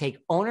to take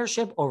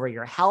ownership over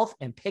your health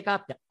and pick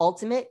up the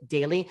ultimate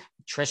daily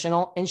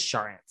nutritional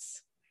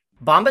insurance.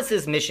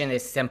 Bombas' mission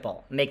is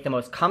simple. Make the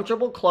most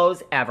comfortable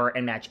clothes ever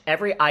and match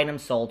every item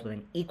sold with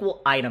an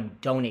equal item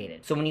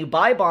donated. So when you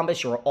buy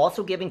Bombas, you are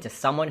also giving to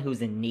someone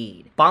who's in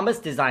need.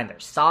 Bombas designed their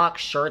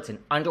socks, shirts, and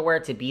underwear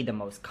to be the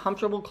most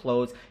comfortable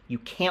clothes you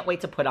can't wait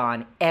to put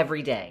on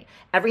every day.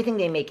 Everything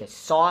they make is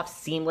soft,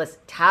 seamless,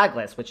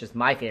 tagless, which is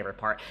my favorite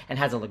part, and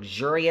has a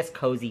luxurious,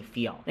 cozy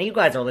feel. Now, you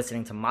guys are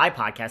listening to my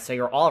podcast, so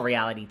you're all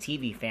reality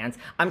TV fans.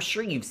 I'm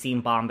sure you've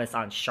seen Bombas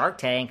on Shark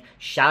Tank.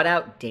 Shout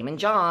out Damon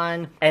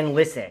John. And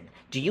listen,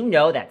 Do you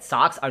know that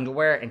socks,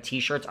 underwear, and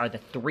t-shirts are the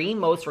 3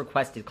 most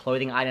requested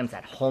clothing items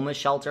at homeless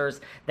shelters?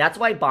 That's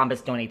why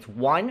Bombas donates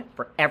 1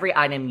 for every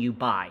item you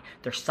buy.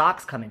 Their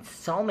socks come in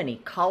so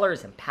many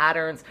colors and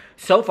patterns.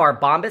 So far,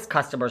 Bombas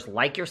customers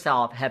like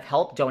yourself have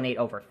helped donate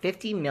over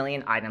 50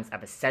 million items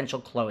of essential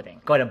clothing.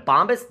 Go to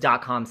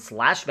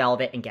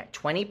bombas.com/velvet and get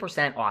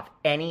 20% off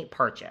any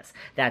purchase.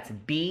 That's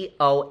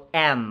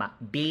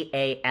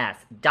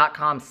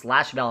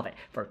BOMBAS.com/velvet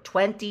for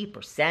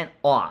 20%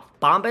 off.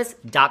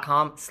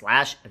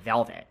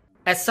 Bombas.com/velvet.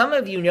 As some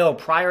of you know,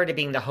 prior to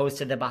being the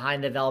host of the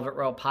Behind the Velvet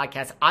Rope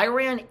podcast, I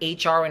ran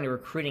HR and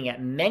recruiting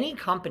at many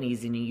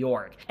companies in New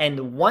York. And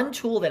the one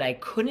tool that I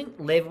couldn't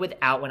live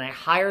without when I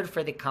hired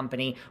for the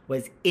company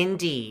was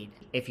Indeed.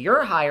 If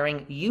you're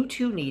hiring, you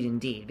too need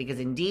Indeed, because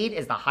Indeed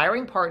is the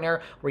hiring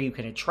partner where you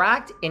can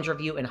attract,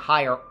 interview, and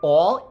hire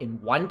all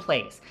in one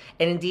place.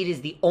 And Indeed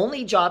is the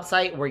only job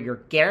site where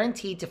you're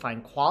guaranteed to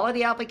find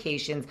quality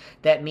applications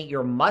that meet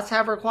your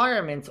must-have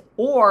requirements,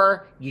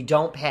 or you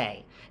don't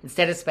pay.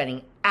 Instead of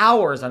spending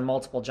hours on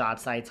multiple job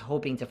sites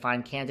hoping to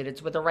find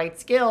candidates with the right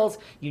skills,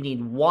 you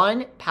need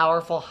one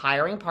powerful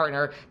hiring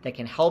partner that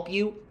can help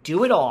you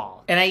do it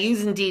all. And I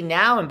use Indeed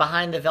now, and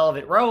Behind the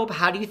Velvet Rope,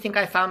 how do you think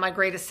I found my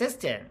great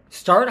assistant?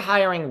 Start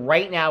hiring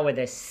right now with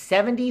a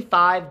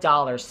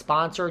 $75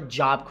 sponsored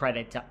job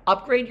credit to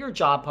upgrade your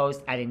job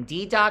post at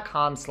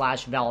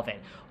Indeed.com/velvet.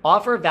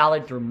 Offer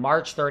valid through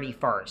March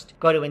 31st.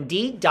 Go to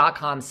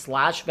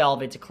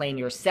Indeed.com/velvet to claim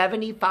your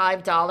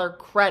 $75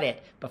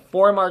 credit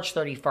before March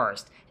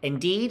 31st.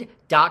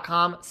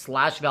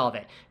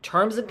 Indeed.com/velvet.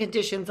 Terms and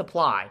conditions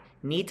apply.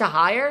 Need to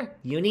hire?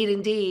 You need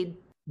Indeed.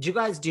 Do you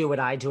guys do what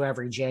I do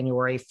every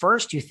January?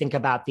 First, you think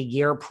about the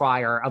year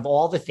prior of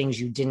all the things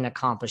you didn't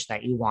accomplish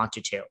that you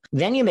wanted to.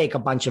 Then you make a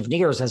bunch of New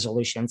Year's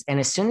resolutions. And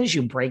as soon as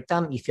you break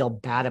them, you feel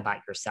bad about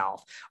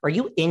yourself. Are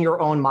you in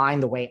your own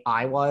mind the way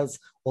I was?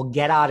 Well,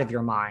 get out of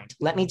your mind.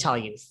 Let me tell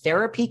you,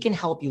 therapy can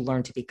help you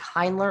learn to be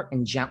kinder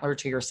and gentler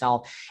to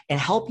yourself and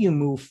help you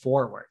move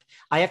forward.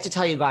 I have to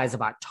tell you guys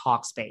about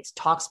Talkspace.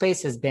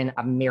 Talkspace has been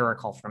a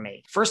miracle for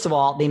me. First of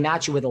all, they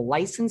match you with a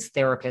licensed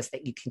therapist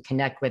that you can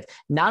connect with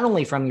not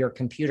only from your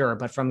computer,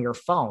 but from your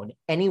phone,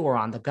 anywhere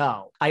on the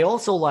go. I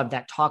also love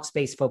that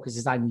Talkspace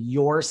focuses on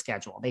your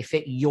schedule. They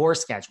fit your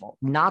schedule,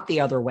 not the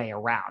other way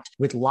around.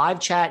 With live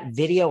chat,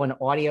 video, and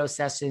audio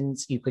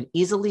sessions, you could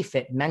easily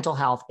fit mental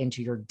health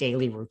into your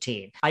daily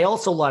routine. I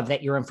also love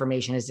that your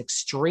information is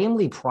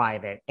extremely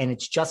private and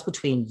it's just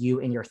between you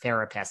and your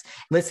therapist.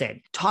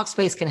 Listen,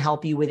 Talkspace can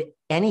help you with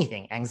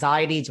anything: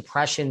 anxiety,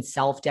 depression,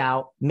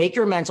 self-doubt. Make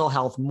your mental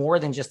health more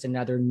than just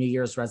another New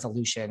Year's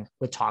resolution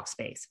with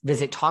Talkspace.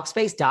 Visit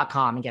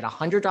Talkspace.com and get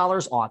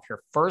 $100 off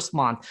your first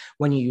month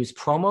when you use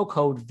promo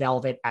code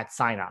VELVET at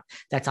signup.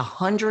 That's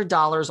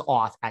 $100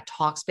 off at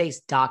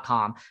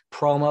Talkspace.com,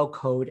 promo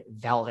code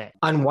VELVET.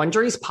 On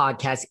Wondery's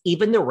podcast,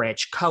 Even the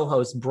Rich,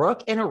 co-hosts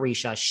Brooke and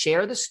Arisha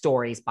share the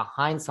stories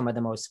behind some of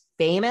the most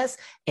famous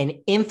and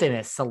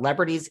infamous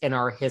celebrities in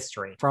our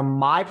history. From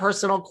my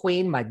personal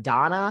queen,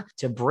 Madonna,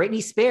 to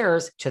Britney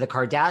Spears, to the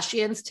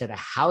Kardashians, to the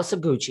House of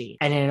Gucci.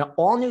 And in an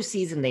all-new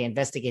season, they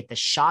investigate the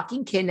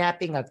shocking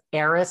kidnapping of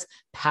heiress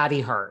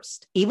Patty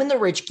Hearst. Even the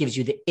Rich gives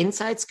you the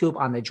inside scoop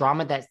on the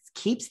drama that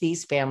keeps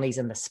these families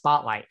in the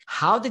spotlight,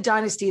 how the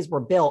dynasties were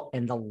built,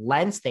 and the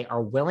lengths they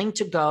are willing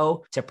to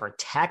go to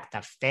protect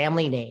the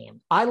family name.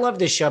 I love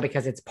this show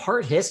because it's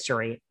part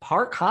history,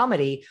 part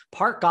comedy,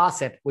 part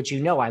gossip, which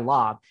you know I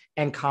love,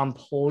 and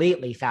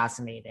completely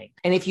fascinating.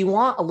 And if you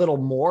want a little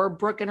more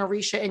Brooke and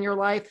Arisha in your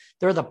life,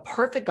 they're the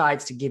perfect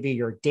guides to give you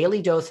your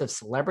daily dose of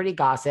celebrity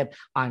gossip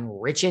on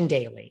Rich and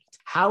Daily.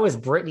 How is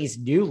Britney's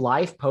new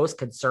life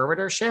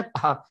post-conservatorship?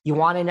 You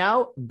want to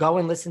know? Go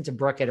and listen to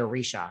Brooke and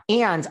Arisha.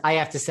 And I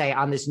have to say,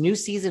 on this new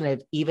season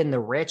of Even the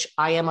Rich,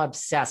 I am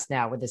obsessed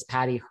now with this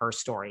Patty Hearst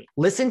story.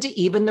 Listen to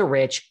Even the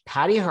Rich,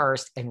 Patty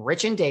Hearst, and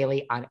Rich and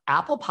Daily on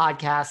Apple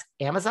Podcasts,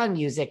 Amazon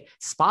Music,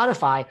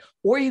 Spotify,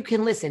 or you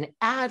can listen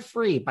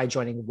ad-free by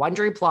joining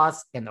Wondery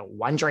Plus in the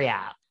Wondery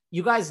app.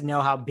 You guys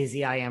know how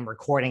busy I am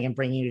recording and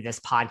bringing you this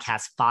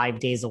podcast 5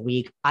 days a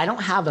week. I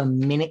don't have a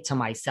minute to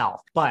myself,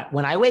 but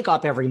when I wake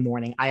up every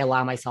morning, I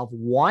allow myself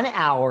 1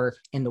 hour.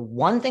 And the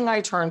one thing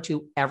I turn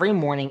to every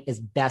morning is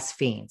Best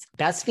Fiends.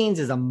 Best Fiends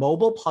is a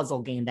mobile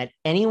puzzle game that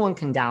anyone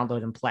can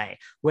download and play.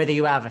 Whether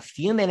you have a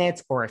few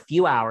minutes or a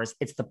few hours,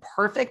 it's the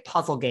perfect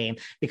puzzle game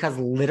because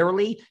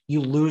literally you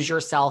lose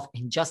yourself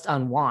and just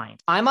unwind.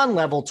 I'm on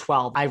level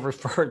 12. I've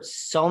referred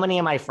so many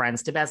of my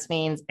friends to Best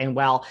Fiends, and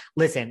well,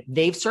 listen,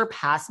 they've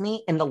surpassed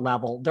me in the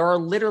level. There are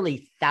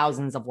literally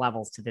thousands of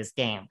levels to this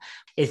game.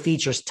 It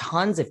features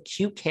tons of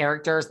cute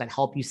characters that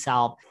help you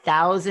solve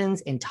thousands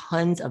and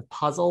tons of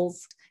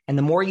puzzles. And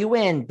the more you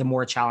win, the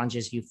more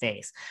challenges you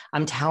face.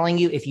 I'm telling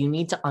you, if you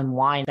need to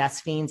unwind,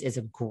 Best Fiends is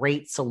a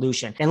great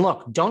solution. And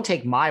look, don't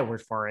take my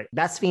word for it.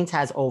 Best Fiends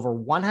has over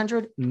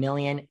 100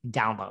 million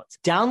downloads.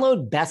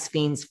 Download Best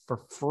Fiends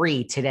for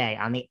free today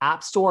on the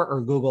App Store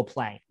or Google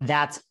Play.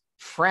 That's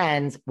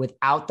friends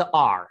without the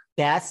R.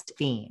 Best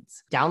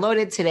Fiends. Download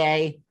it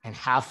today and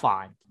have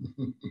fun.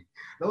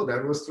 No,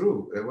 that was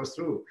true. It was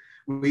true.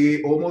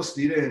 We almost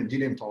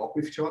didn't talk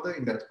with each other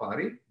in that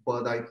party,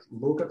 but I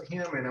looked at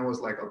him and I was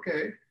like,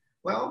 okay,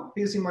 well,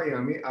 he's in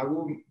Miami. I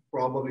will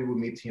probably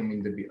meet him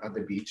at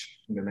the beach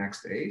in the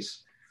next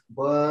days.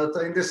 But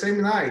in the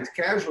same night,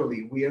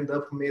 casually, we end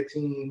up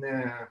meeting in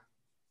a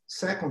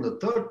second or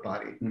third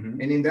party.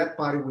 And in that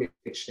party, we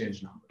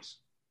exchanged numbers.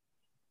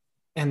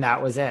 And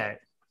that was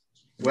it.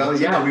 Well,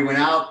 yeah, we went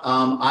out.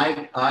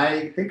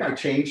 I think I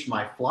changed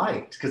my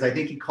flight because I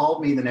think he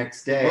called me the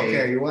next day.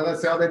 Okay, you want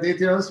to tell the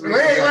details? Wait,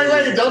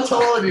 don't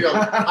tell all the details.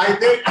 I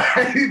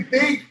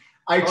think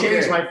I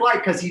changed my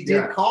flight because he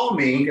did call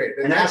me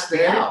and asked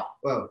me out.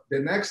 Well, the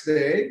next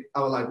day,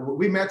 I was like,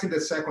 we met in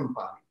the second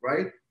party,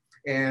 right?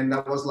 And I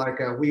was like,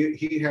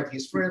 he have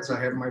his friends,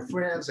 I have my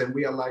friends, and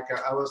we are like,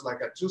 I was like,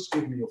 just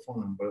give me your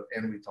phone number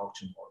and we talk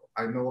tomorrow.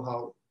 I know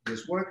how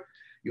this works.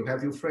 You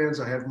have your friends,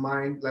 I have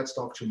mine. Let's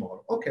talk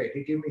tomorrow. Okay,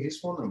 he gave me his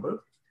phone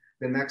number.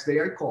 The next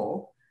day I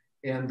call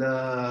and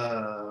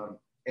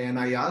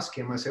I ask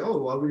him, I say, oh,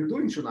 what are you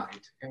doing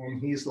tonight? And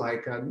he's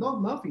like, no,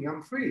 nothing,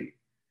 I'm free.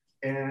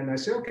 And I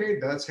say, okay,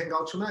 let's hang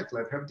out tonight.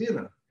 Let's have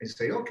dinner. I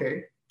say,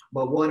 okay.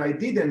 But what I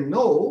didn't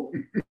know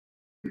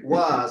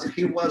was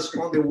he was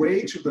on the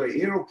way to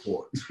the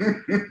airport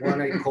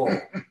when I called.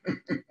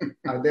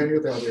 And then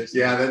you tell this.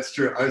 Yeah, that's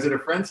true. I was at a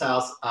friend's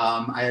house.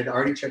 I had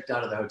already checked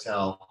out of the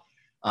hotel.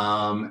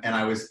 And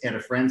I was at a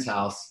friend's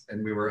house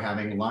and we were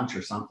having lunch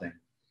or something.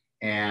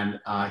 And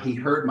he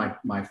heard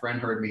my friend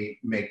heard me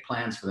make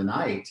plans for the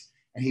night.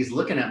 And he's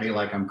looking at me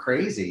like I'm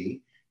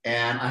crazy.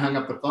 And I hung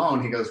up the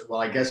phone. He goes, well,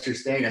 I guess you're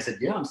staying. I said,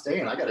 yeah, I'm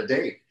staying. I got a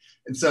date.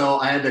 And so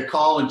I had to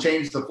call and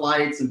change the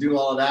flights and do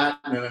all of that.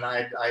 And then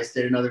I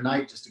stayed another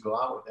night just to go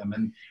out with him.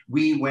 And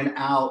we went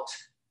out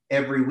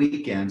every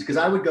weekend because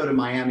I would go to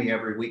Miami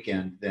every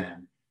weekend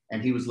then.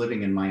 And he was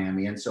living in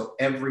Miami. And so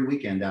every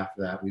weekend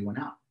after that, we went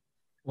out.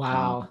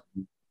 Wow.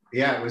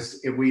 Yeah,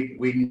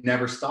 we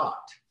never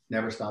stopped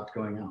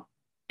going out.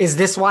 Is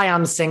this why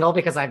I'm single?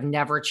 Because I've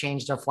never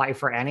changed a flight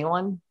for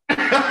anyone?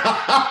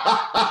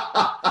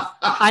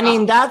 I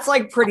mean, that's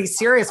like pretty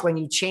serious when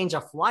you change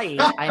a flight.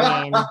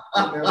 I mean,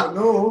 I never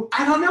know.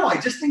 I don't know. I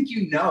just think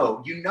you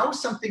know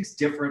something's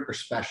different or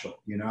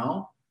special, you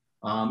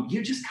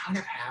just kind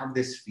of have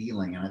this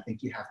feeling. And I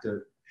think you have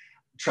to,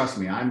 trust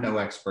me, I'm no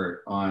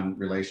expert on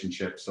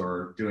relationships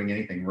or doing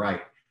anything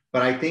right.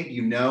 But I think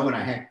and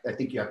I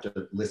think you have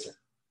to listen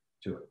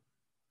to it.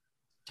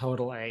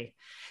 Totally.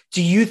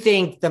 Do you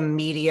think the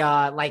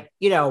media,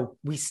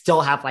 we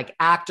still have like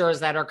actors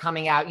that are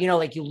coming out,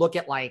 like you look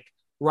at like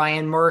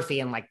Ryan Murphy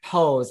and like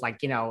Pose, like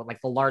the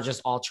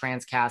largest all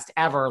trans cast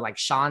ever, like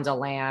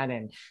Shondaland,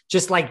 and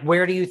just like,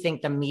 where do you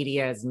think the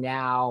media is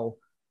now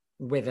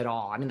with it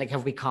all? I mean,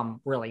 have we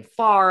come really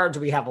far? Do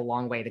we have a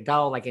long way to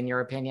go? Like, in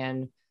your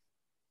opinion?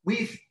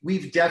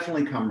 We've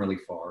definitely come really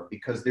far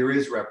because there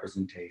is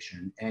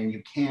representation and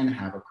you can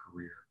have a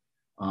career.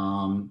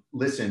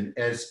 Listen,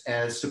 as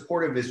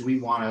supportive as we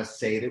want to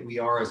say that we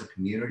are as a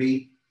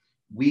community,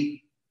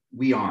 we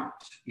aren't.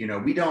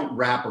 We don't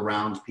wrap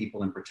around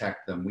people and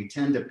protect them. We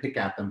tend to pick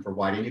at them for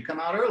why didn't you come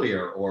out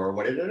earlier or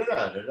what and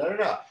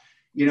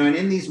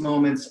in these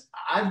moments,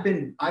 I've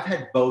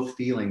had both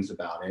feelings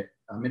about it.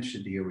 I'm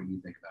interested to hear what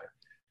you think about it.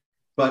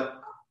 But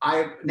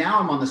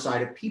I'm on the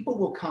side of people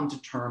will come to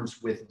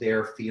terms with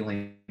their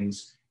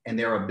feelings and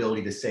their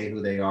ability to say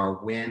who they are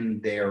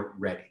when they're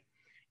ready.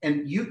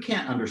 And you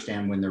can't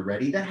understand when they're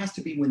ready. That has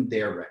to be when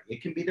they're ready.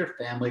 It can be their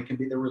family, it can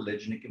be their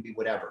religion, it can be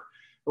whatever.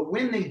 But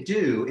when they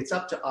do, it's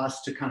up to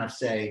us to kind of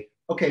say,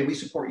 okay, we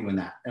support you in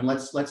that, and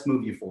let's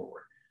move you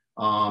forward.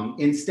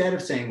 Instead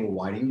of saying, well,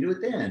 why didn't you do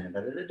it then?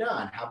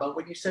 And how about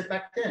what you said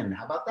back then?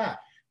 How about that?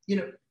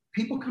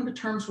 People come to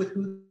terms with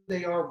who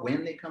they are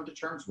when they come to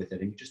terms with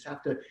it. And you just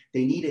have to,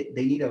 they need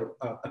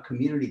a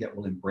community that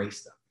will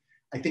embrace them.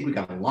 I think we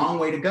got a long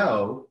way to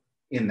go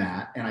in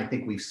that. And I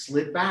think we've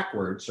slid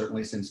backwards,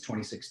 certainly since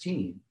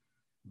 2016.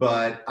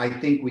 But I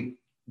think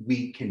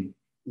we can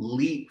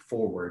leap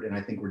forward, and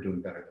I think we're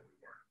doing better than we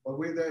were.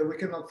 But we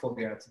cannot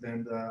forget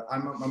that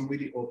I'm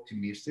really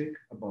optimistic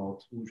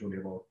about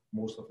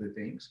most of the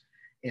things.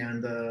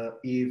 And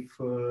if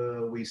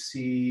we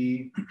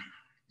see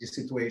the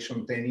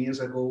situation 10 years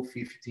ago,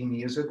 15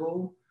 years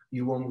ago,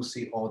 you won't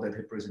see all that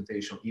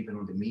representation even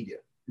on the media.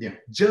 Yeah.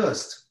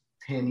 Just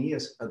 10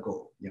 years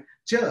ago. Yeah.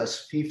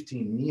 Just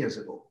 15 years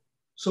ago.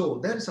 So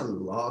that is a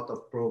lot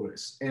of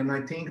progress. And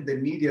I think the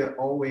media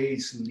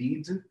always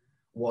lead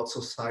what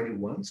society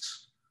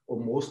wants, or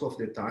most of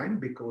the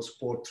time, because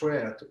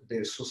portray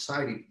the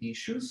society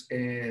issues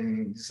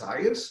and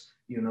desires,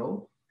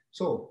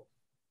 So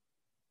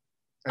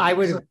I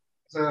would...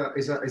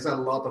 It's a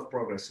lot of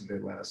progress in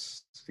the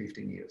last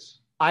 15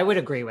 years. I would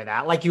agree with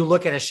that. Like, you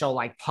look at a show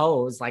like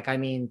Pose,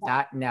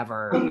 that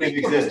never... Couldn't have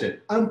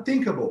existed.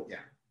 Unthinkable. Yeah.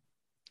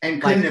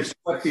 And couldn't have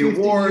swept the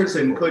awards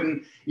and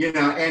couldn't,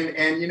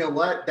 and you know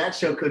what? That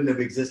show couldn't have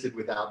existed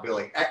without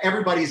Billy.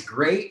 Everybody's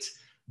great,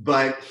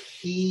 but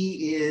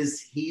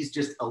he's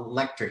just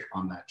electric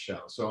on that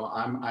show. So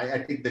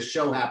I think the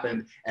show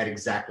happened at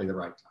exactly the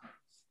right time.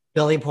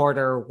 Billy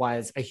Porter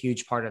was a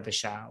huge part of the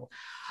show.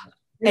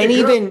 And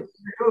even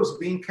girls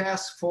being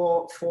cast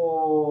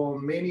for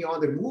many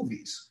other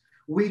movies,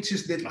 which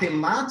is the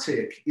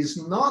thematic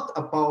is not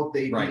about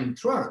they being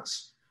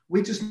trans,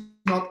 which is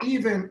not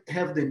even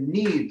have the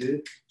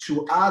need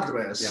to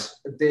address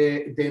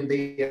then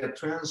they are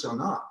trans or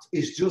not.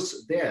 It's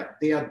just there.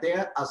 They are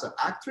there as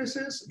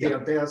actresses. They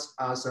are there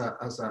as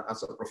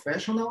a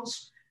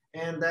professionals,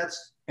 and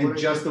that's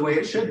just the way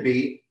it should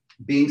be.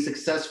 Being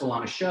successful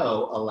on a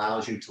show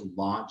allows you to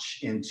launch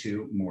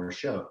into more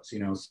shows. You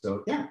know,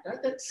 so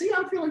see,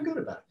 I'm feeling good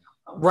about it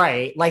now.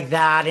 Right, like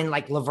that, and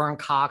like Laverne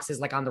Cox is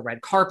like on the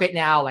red carpet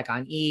now, like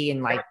on E,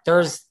 and like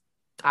there's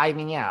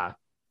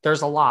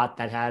a lot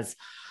that has.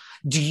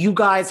 Do you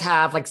guys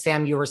have, like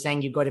Sam, you were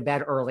saying you go to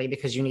bed early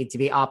because you need to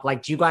be up.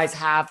 Like, do you guys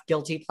have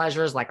guilty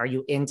pleasures? Like, are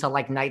you into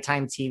like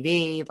nighttime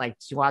TV? Like,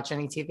 do you watch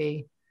any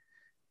TV?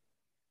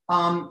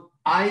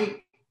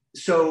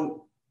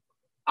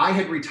 I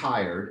had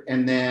retired,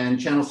 and then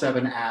Channel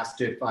 7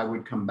 asked if I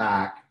would come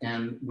back,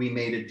 and we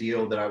made a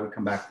deal that I would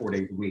come back 4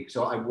 days a week.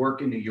 So I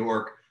work in New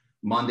York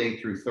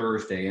Monday through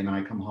Thursday, and then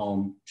I come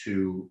home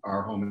to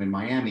our home in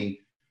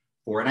Miami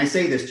and I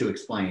say this to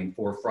explain,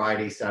 for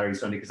Friday, Saturday,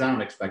 Sunday, because I don't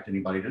expect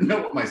anybody to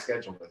know what my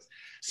schedule is.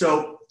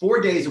 So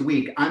 4 days a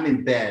week, I'm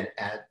in bed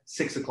at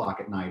 6 o'clock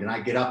at night, and I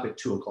get up at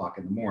 2 o'clock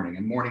in the morning.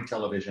 And morning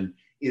television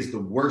is the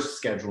worst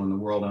schedule in the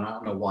world. And I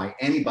don't know why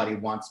anybody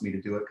wants me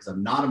to do it, because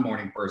I'm not a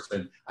morning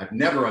person. I've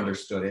never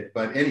understood it.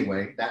 But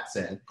anyway, that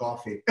said,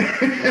 coffee.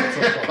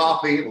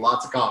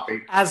 Lots of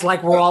coffee. As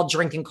like we're all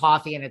drinking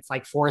coffee and it's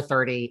like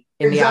 4:30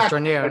 in the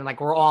afternoon.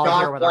 Like we're all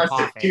here with our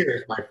coffee.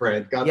 Cheers, my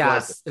friend. God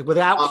bless it.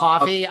 Without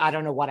coffee, I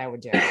don't know what I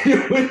would do.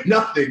 With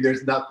nothing,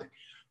 there's nothing.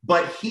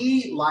 But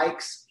he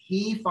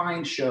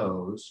finds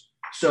shows.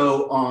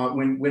 So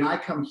when I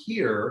come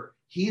here,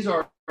 he's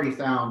already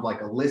found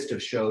like a list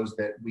of shows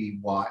that we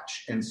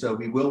watch. And so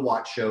we will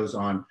watch shows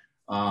on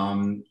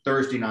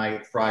Thursday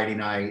night, Friday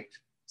night,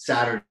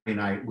 Saturday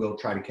night. We'll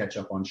try to catch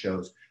up on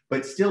shows.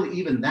 But still,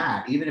 even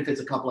if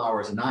it's a couple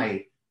hours a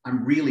night,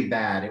 I'm really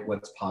bad at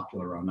what's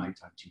popular on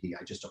nighttime TV.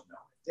 I just don't know.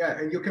 Yeah,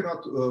 and you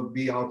cannot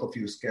be out of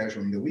your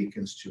schedule in the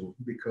weekends too,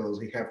 because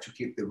you have to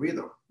keep the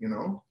rhythm, you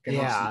know?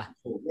 Cannot sleep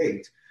so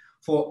late.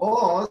 For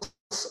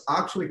us,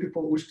 actually,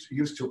 people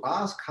used to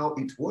ask how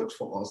it works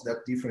for us,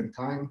 that different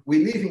time.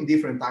 We live in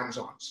different time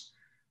zones.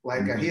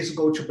 Like he's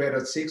go to bed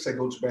at 6, I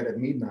go to bed at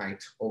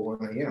midnight or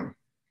 1 a.m.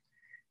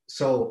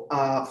 So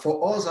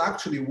for us,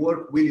 actually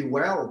work really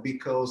well,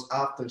 because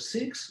after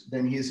 6,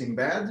 then he's in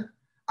bed.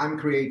 I'm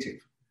creative.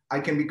 I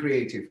can be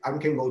creative. I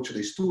can go to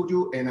the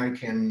studio and I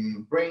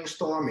can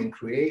brainstorm and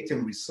create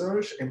and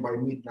research. And by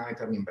midnight,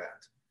 I'm in bed.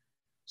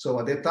 So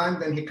at that time,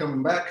 then he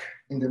coming back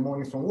in the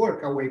morning from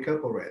work, I wake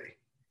up already,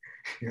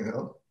 you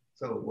know?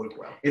 So it worked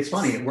well. It's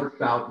funny. It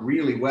worked out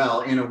really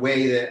well in a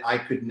way that I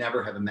could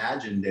never have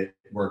imagined it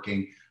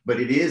working, but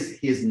it is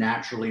his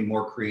naturally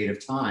more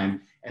creative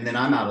time. And then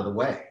I'm out of the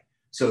way.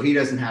 So he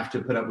doesn't have to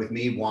put up with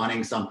me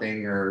wanting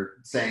something or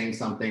saying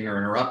something or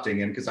interrupting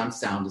him, because I'm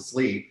sound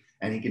asleep,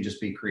 and he can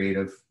just be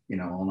creative, you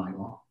know, all night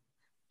long.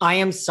 I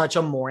am such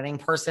a morning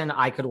person.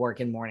 I could work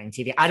in morning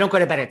TV. I don't go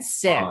to bed at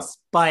 6,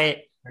 but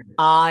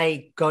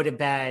I go to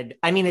bed.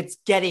 I mean, it's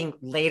getting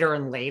later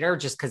and later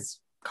just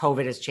because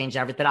COVID has changed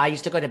everything. I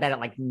used to go to bed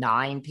at like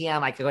 9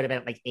 p.m. I could go to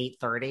bed at like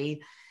 8:30.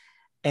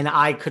 And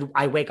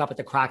I wake up at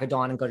the crack of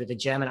dawn and go to the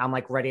gym, and I'm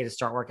like ready to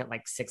start work at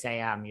like 6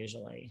 a.m.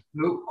 usually.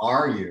 Who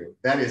are you?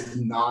 That is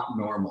not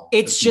normal.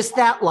 It's just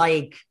that,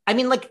 like, I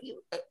mean, like,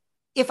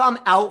 if I'm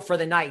out for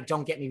the night,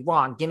 don't get me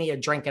wrong, give me a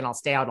drink and I'll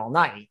stay out all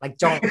night. Like,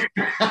 don't,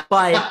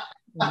 but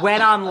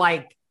when I'm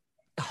like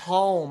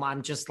home,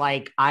 I'm just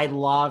like, I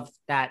love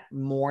that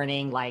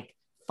morning, like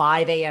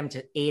 5 a.m.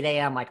 to 8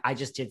 a.m. Like, I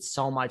just did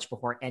so much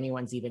before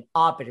anyone's even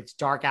up and it's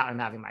dark out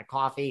and I'm having my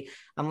coffee.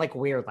 I'm like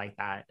weird like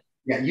that.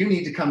 Yeah, you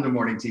need to come to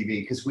morning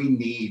TV, because we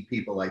need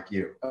people like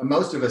you.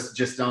 Most of us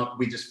just don't.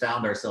 We just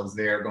found ourselves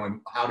there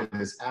going, how did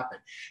this happen?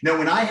 No,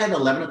 when I had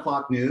 11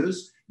 o'clock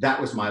news, that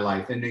was my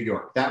life in New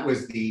York. That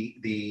was the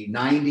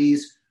 90s,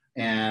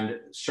 and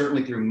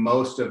certainly through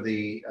most of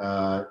the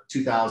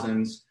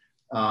 2000s.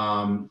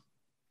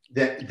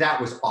 That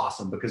was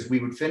awesome, because we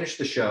would finish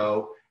the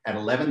show at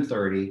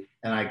 11:30,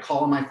 and I'd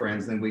call my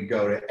friends, and we'd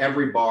go to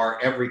every bar,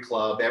 every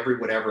club, every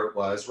whatever it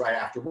was right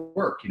after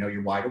work. You know,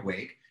 you're wide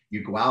awake.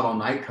 You go out all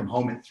night, come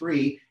home at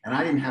 3, and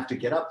I didn't have to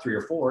get up 3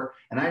 or 4,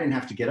 and I didn't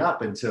have to get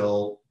up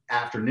until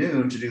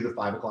afternoon to do the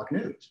 5 o'clock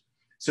news.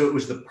 So it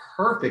was the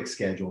perfect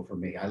schedule for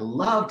me. I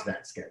loved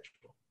that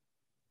schedule.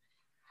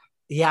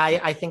 Yeah,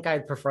 I think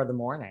I'd prefer the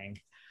morning.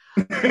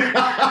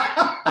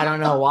 I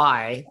don't know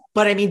why,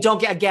 but I mean,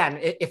 again,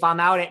 if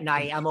I'm out at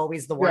night, I'm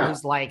always the one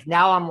who's like,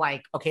 now I'm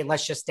like, okay,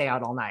 let's just stay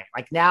out all night.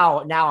 Like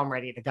now I'm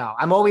ready to go.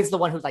 I'm always the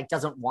one who like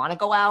doesn't want to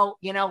go out,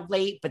 you know,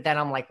 late, but then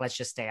I'm like, let's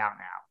just stay out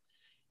now.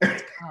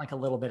 It's kind of like a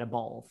little bit of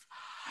both.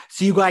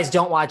 So you guys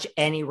don't watch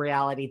any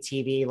reality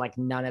TV, like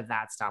none of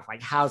that stuff,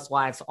 like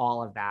Housewives,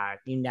 all of that.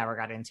 You never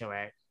got into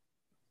it.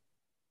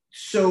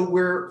 So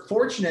we're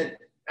fortunate.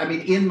 I mean,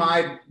 in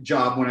my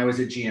job when I was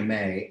at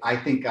GMA, I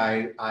think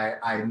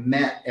I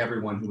met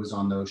everyone who was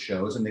on those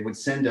shows, and they would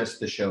send us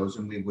the shows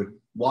and we would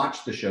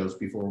watched the shows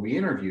before we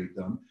interviewed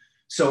them.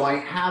 So I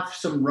have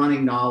some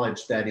running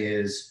knowledge that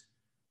is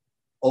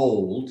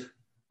old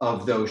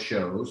of those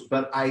shows,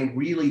 but I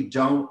really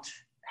don't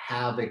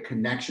have a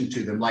connection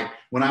to them. Like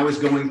when I was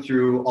going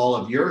through all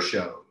of your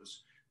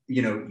shows,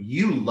 you know,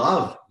 you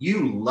love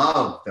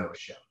those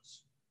shows.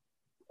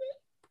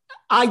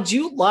 I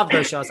do love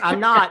those shows. I'm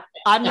not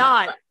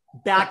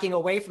backing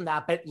away from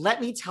that, but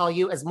let me tell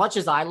you, as much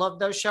as I love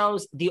those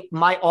shows, these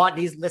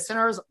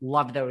listeners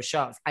love those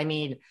shows. I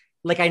mean,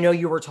 like, I know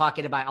you were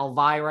talking about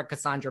Elvira,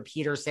 Cassandra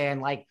Peterson.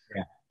 Like,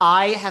 yeah.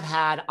 I have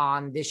had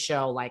on this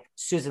show, like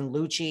Susan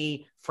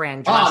Lucci,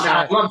 Fran Drescher. Oh, no,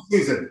 I love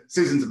Susan.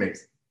 Susan's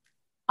amazing.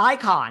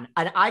 An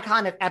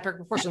icon of epic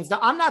proportions. Now,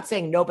 I'm not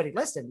saying nobody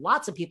listened.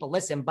 Lots of people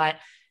listen, but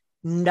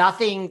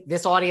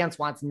this audience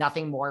wants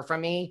nothing more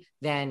from me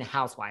than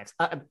Housewives,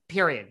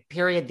 period,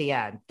 the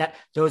end.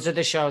 Those are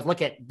the shows.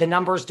 Look at the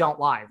numbers don't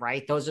lie,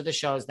 right? Those are the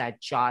shows that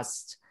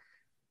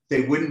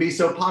they wouldn't be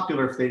so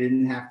popular if they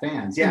didn't have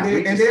fans. Yeah.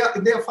 And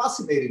they are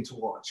fascinating to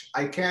watch.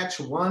 I catch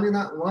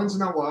once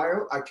in a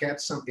while, I catch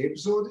some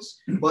episodes,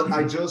 but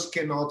I just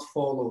cannot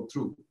follow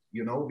through,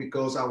 you know,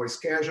 because our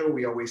schedule,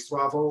 we always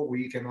travel,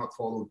 we cannot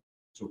follow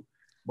through.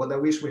 But I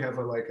wish we have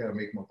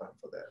make more time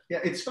for that.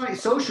 Yeah, it's funny.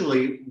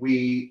 Socially,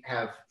 we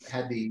have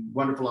had the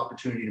wonderful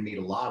opportunity to meet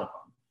a lot of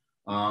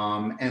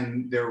them.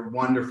 And they're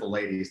wonderful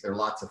ladies. They're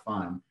lots of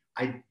fun.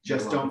 I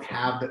just don't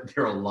have that.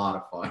 They're a lot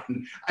of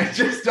fun. I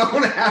just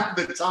don't have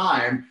the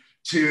time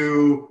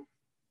to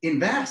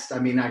invest. I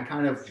mean, I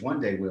kind of one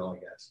day will, I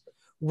guess.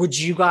 Would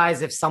you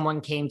guys, if someone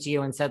came to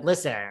you and said,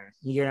 listen,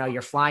 you know,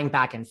 you're flying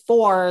back and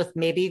forth,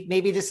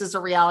 maybe this is a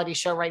reality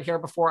show right here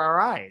before our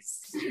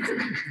eyes.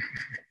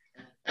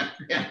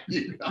 Yeah,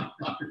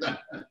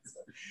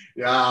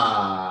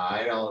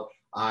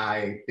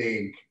 I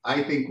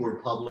think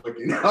we're public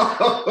enough.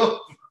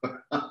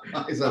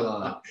 It's a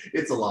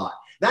lot.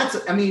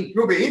 It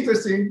will be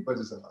interesting, but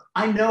it's a lot.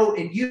 I know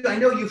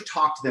you've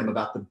talked to them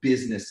about the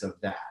business of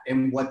that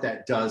and what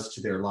that does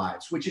to their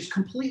lives, which is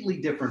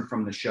completely different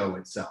from the show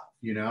itself,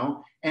 you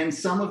know? And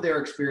some of their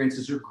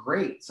experiences are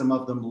great. Some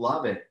of them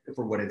love it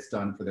for what it's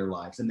done for their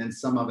lives. And then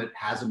some of it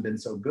hasn't been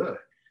so good,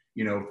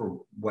 you know,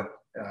 for what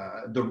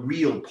the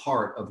real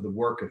part of the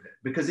work of it,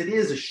 because it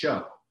is a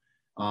show.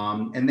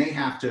 And they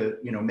have to,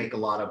 you know, make a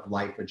lot of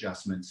life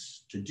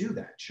adjustments to do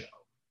that show.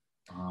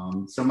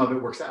 Some of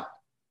it works out.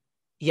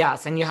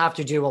 Yes, and you have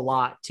to do a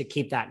lot to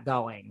keep that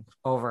going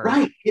over.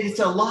 Right, it's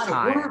a lot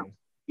time. Of work.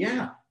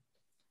 Yeah.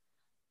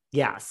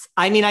 Yes,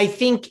 I mean, I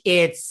think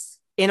it's,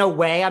 in a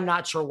way, I'm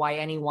not sure why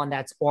anyone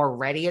that's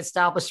already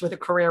established with a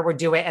career would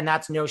do it, and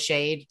that's no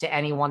shade to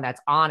anyone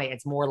that's on it.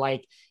 It's more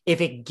like,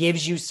 if it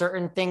gives you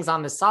certain things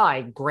on the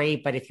side,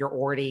 great, but if you're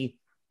already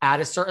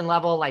at a certain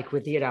level, like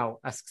with, you know,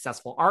 a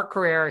successful art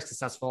career, a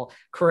successful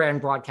career in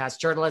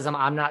broadcast journalism,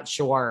 I'm not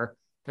sure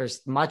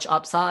there's much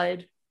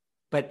upside,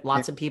 but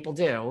lots of people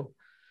do.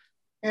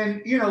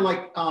 And, you know,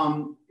 like,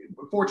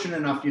 fortunate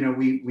enough, you know,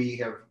 we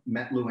have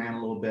met Luann a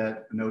little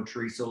bit, know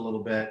Teresa a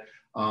little bit.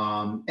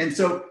 And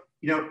so,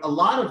 you know, a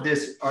lot of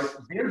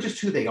they're just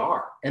who they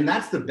are. And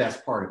that's the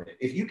best part of it.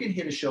 If you can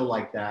hit a show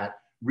like that,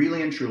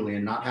 really and truly,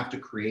 and not have to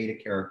create a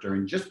character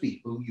and just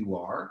be who you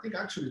are. I think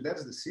actually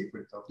that's the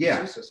secret of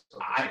the success.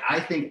 I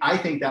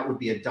think that would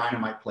be a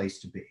dynamite place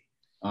to be.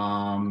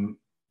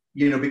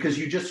 You know, because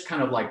you just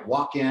kind of like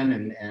walk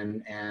in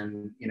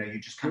and you know, you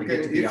just kind of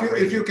get to be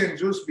outrageous. If you can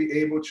just be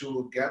able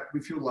to get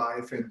with your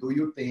life and do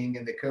your thing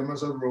and the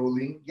cameras are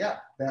rolling,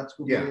 that's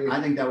good. Yeah, I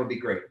think that would be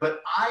great.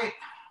 But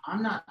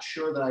I'm not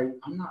sure that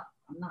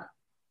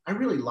I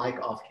really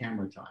like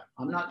off-camera time.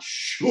 I'm not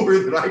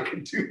sure that I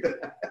can do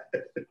that.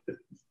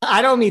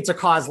 I don't mean to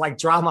cause like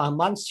drama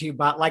amongst you,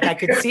 but like I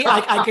could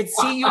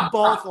see you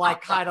both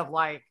like kind of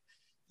like,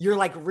 you're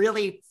like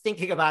really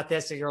thinking about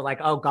this and you're like,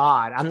 oh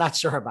God, I'm not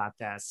sure about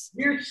this.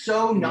 We're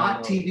so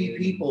not TV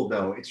people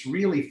though. It's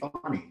really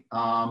funny.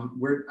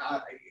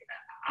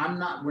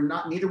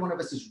 Neither one of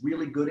us is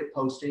really good at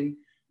posting.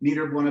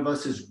 Neither one of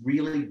us is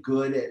really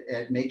good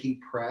at making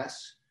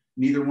press.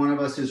 Neither one of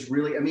us is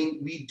really,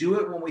 we do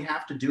it when we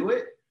have to do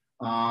it.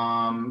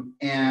 And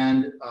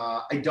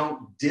I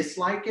don't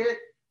dislike it.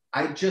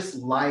 I just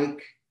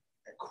like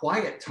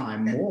quiet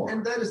time more.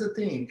 And that is the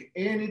thing.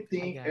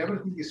 Everything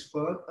is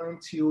fun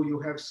until you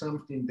have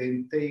something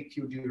that take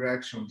you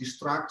direction,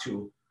 distract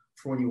you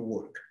from your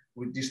work,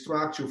 will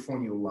distract you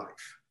from your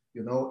life.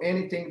 You know,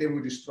 anything that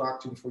will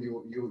distract you from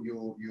your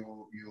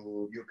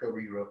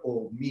career,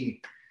 or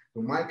me,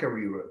 to my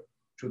career,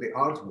 to the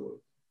artwork,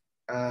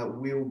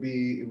 will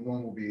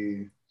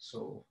be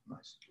so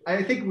nice.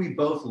 I think we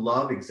both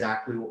love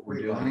exactly what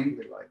we're doing.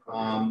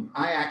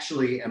 I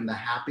actually am the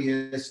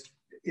happiest.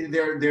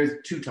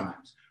 There's two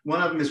times. One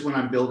of them is when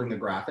I'm building the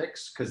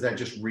graphics, because that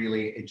just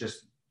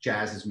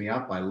jazzes me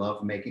up. I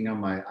love making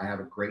them. I have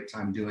a great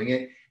time doing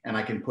it, and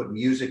I can put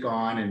music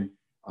on, and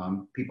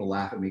people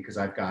laugh at me because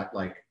I've got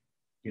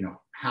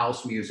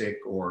house music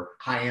or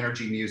high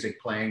energy music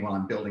playing while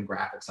I'm building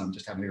graphics. I'm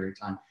just having a great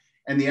time.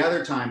 And the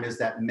other time is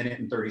that minute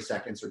and 30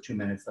 seconds or 2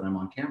 minutes that I'm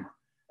on camera.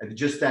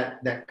 Just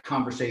that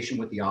conversation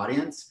with the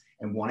audience.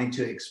 and wanting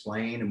to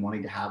explain and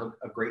wanting to have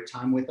a great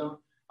time with them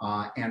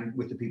and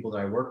with the people that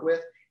I work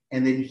with.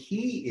 And then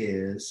he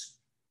is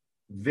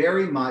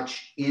very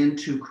much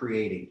into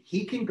creating.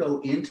 He can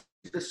go into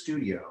the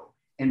studio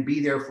and be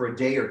there for a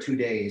day or 2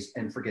 days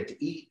and forget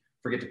to eat,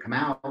 forget to come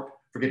out,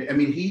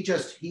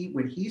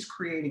 when he's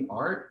creating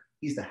art,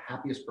 he's the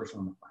happiest person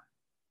on the planet.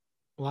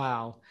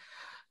 Wow.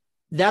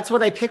 That's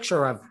what I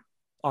picture of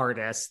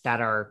artists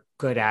that are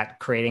good at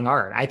creating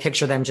art. I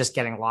picture them just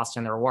getting lost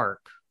in their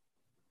work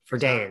for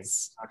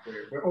days.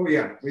 Oh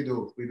yeah, we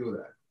do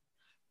that.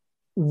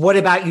 What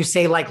about you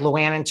say like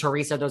Luann and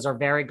Teresa? Those are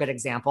very good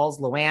examples.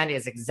 Luann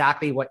is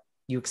exactly what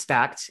you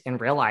expect in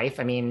real life.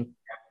 I mean,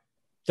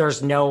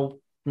 there's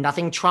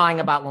nothing trying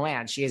about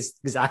Luann. She is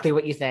exactly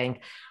what you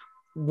think.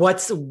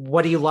 What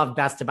do you love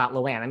best about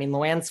Luann? I mean,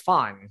 Luann's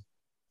fun.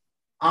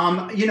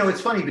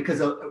 It's funny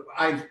because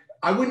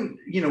I wouldn't,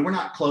 we're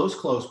not close,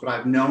 but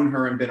I've known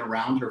her and been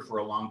around her for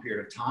a long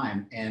period of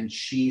time. And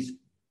she's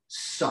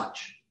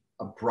such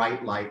a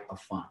bright light of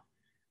fun.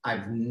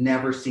 I've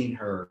never seen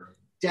her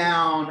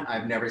down.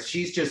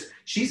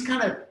 She's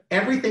kind of,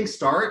 everything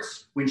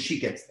starts when she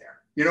gets there.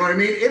 You know what I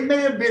mean? It may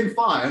have been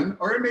fun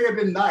or it may have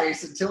been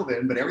nice until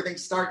then, but everything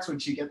starts when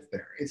she gets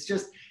there. It's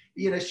just,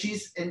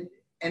 she's,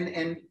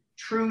 and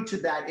true to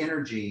that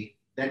energy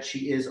that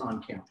she is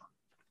on camera.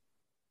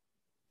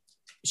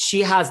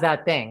 She has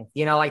that thing,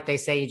 like they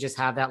say, you just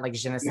have that, like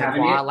je ne sais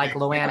quoi, like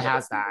Luann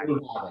has that.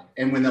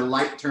 And when the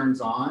light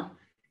turns on,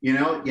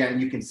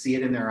 and you can see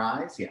it in their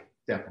eyes. Yeah,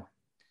 definitely.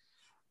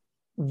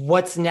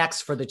 What's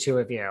next for the two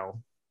of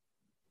you?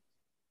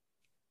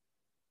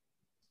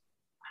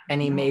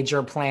 Any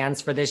major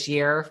plans for this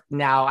year?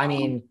 Now, I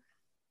mean,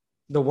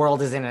 the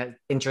world is in an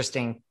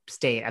interesting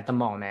state at the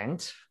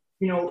moment.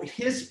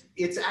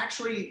 It's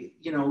actually,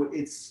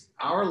 it's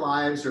our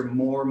lives are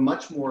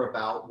much more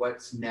about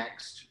what's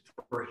next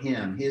for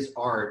him. His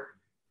art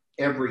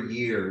every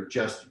year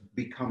just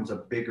becomes a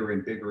bigger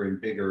and bigger and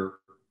bigger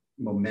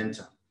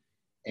momentum.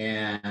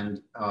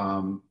 And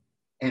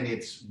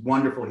it's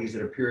wonderful. He's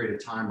at a period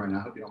of time right now.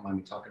 I hope you don't mind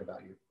me talking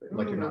about you,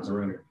 like you're not in the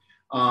room.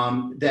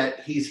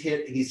 That he's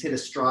hit a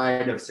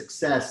stride of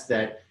success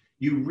that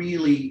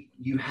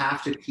you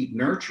have to keep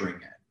nurturing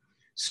it.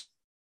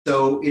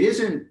 So it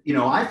isn't,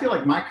 I feel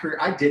like my career,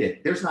 I did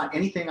it. There's not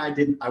anything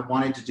I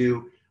wanted to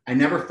do. I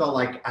never felt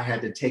like I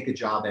had to take a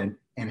job and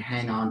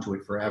hang on to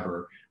it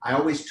forever. I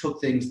always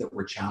took things that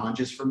were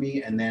challenges for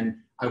me, and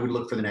then I would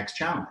look for the next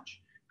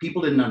challenge.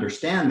 People didn't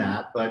understand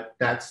that, but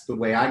that's the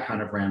way I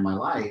kind of ran my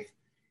life.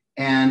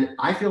 And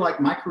I feel like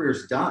my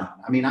career's done.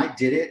 I mean, I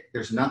did it.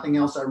 There's nothing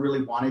else I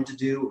really wanted to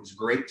do. It was a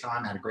great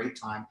time, had a great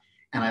time.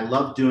 And I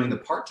love doing the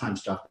part-time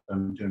stuff that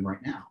I'm doing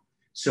right now.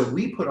 So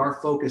we put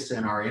our focus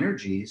and our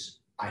energies,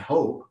 I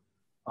hope,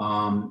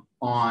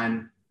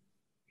 on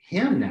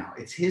him now.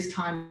 It's his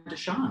time to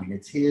shine.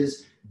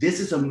 This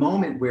is a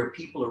moment where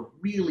people are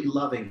really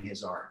loving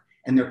his art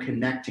and they're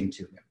connecting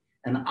to him.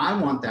 And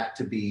I want that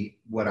to be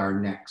what our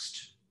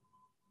next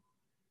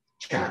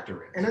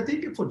chapter is. And I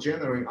think for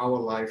generating our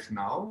life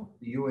now,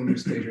 you in your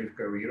stage of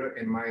career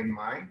and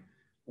mine,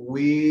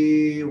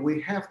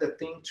 we have the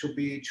thing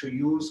to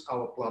use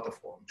our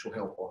platform to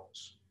help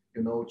others,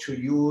 to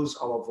use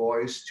our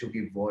voice to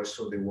give voice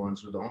to the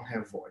ones who don't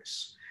have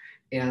voice.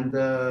 And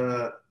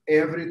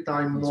every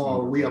time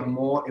we are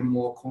more and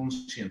more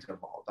conscient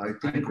about. I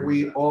think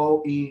we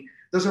all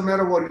doesn't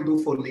matter what you do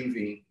for a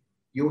living,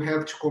 you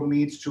have to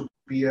commit to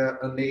be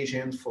an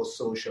agent for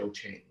social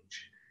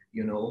change,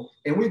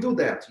 and we do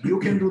that. You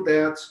can do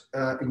that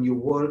in your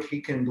work,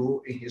 he can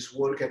do in his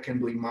work, I can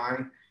do in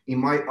mine. In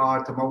my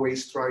art, I'm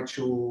always try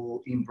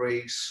to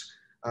embrace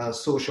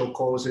social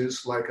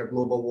causes like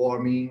global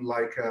warming,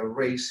 like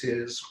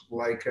racism,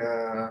 like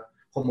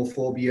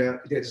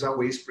homophobia. That is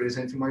always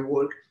present in my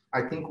work.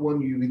 I think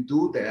when you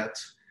do that,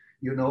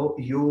 you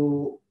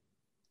do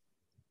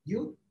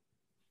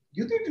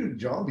your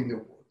job in the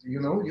world.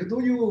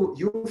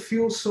 You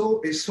feel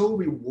it's so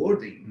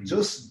rewarding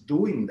just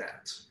doing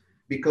that,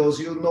 because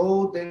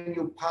then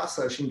your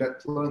passage in that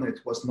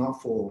planet was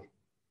not for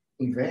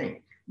in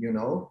vain.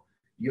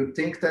 You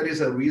think there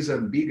is a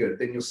reason bigger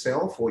than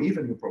yourself or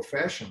even your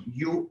profession.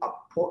 You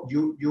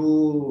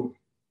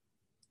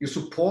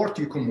support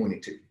your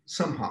community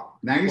somehow.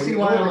 Now you see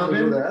why I love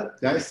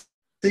it.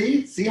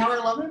 See how I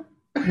love it?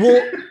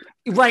 Well,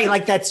 right.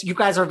 Like you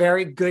guys are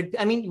very good.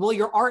 I mean, well,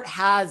 your art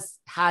has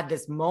had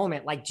this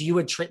moment. Like, do you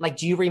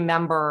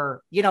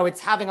remember, it's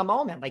having a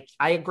moment. Like,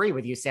 I agree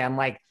with you, Sam.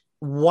 Like,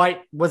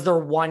 what was there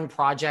one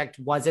project?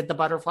 Was it the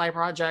Butterfly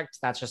Project?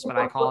 That's just what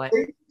I call it.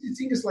 The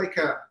thing is like,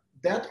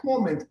 that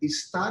moment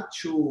is start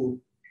to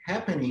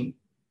happening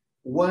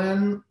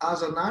when,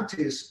 as an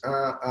artist,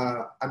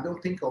 I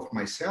don't think of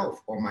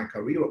myself or my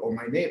career or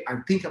my name. I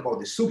think about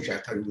the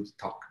subject I would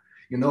talk.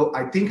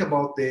 I think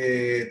about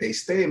the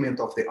statement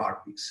of the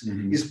art piece.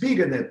 Mm-hmm. It's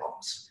bigger than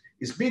us.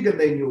 It's bigger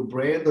than your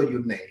brand or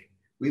your name.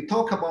 We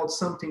talk about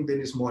something that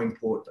is more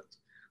important.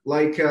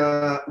 Like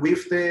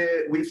with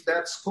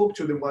that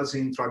sculpture that was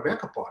in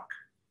Tribeca Park,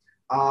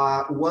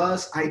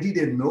 I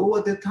didn't know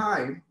at the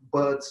time,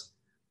 but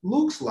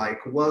looks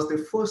like was the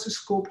first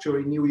sculpture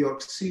in New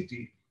York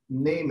City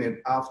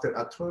named after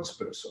a trans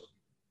person,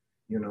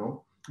 you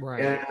know?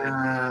 Right.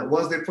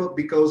 Was the first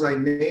because I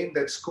named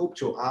that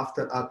sculpture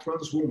after a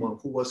trans woman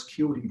who was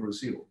killed in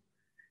Brazil.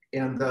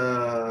 And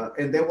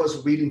that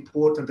was really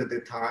important at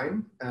the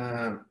time.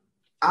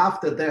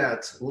 After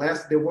that,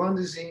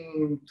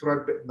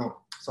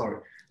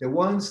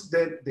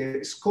 the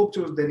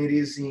sculptures that it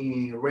is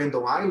in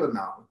Random Island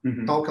now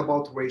talk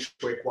about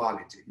racial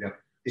equality. Yep.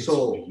 It's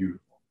so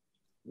beautiful.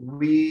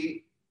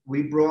 We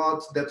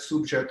brought that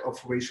subject of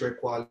racial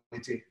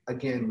equality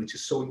again, which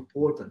is so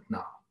important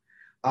now.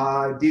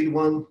 I did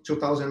one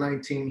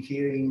 2019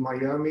 here in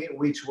Miami,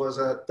 which was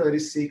a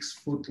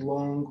 36-foot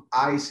long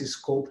ice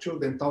sculpture,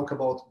 then talk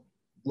about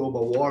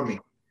global warming,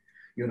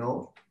 you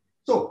know?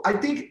 So I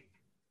think,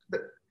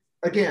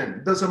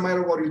 again, doesn't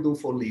matter what you do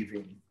for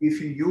living.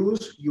 If you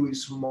use your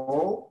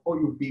small or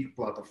your big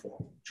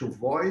platform to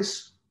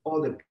voice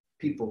other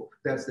people,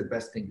 that's the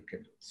best thing you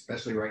can do,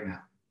 especially right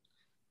now.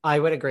 I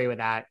would agree with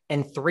that.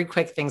 And 3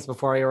 quick things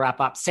before we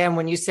wrap up. Sam,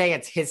 when you say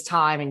it's his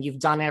time and you've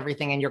done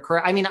everything in your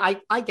career, I mean,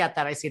 I get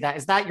that. I see that.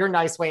 Is that your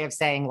nice way of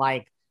saying,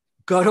 like,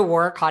 go to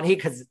work, honey,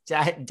 because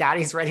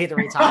daddy's ready to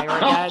retire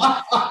again?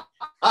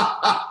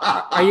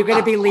 Are you going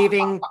to be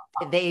leaving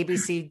the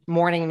ABC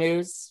morning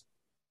news?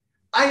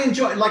 I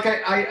enjoy, like,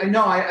 I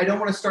know I don't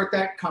want to start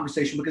that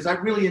conversation because I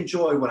really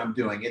enjoy what I'm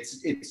doing.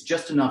 It's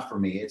just enough for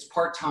me. It's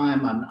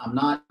part-time. I'm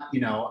not,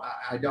 you know,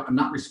 I'm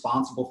not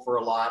responsible for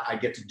a lot. I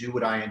get to do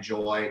what I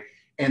enjoy.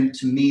 And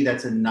to me,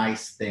 that's a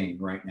nice thing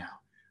right now.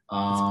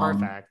 It's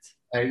perfect.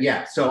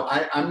 Yeah. So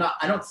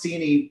I don't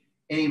see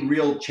any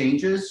real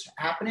changes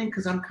happening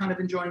because I'm kind of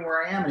enjoying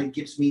where I am, and it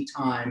gives me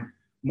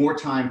more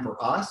time for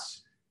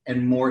us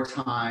and more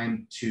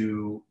time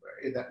to,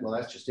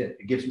 that's just it.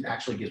 It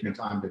actually gives me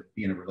time to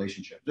be in a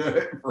relationship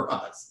for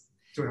us.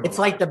 It's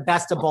like the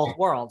best of both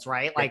worlds,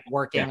 right? Like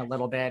working a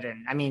little bit.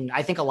 And I mean,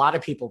 I think a lot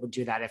of people would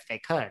do that if they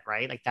could,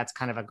 right? Like that's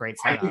kind of a great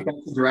setup. I think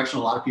that's the direction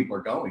a lot of people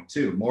are going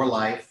too. More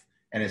life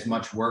and as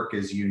much work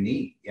as you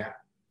need. Yeah.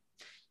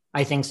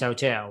 I think so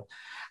too.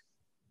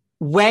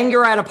 When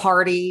you're at a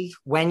party,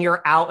 when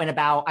you're out and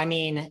about, I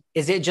mean,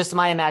 is it just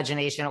my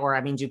imagination, or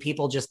I mean, do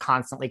people just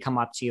constantly come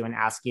up to you and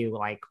ask you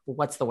like,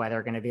 what's the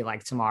weather going to be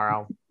like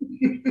tomorrow?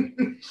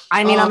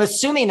 I mean, I'm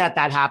assuming that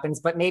happens,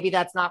 but maybe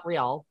that's not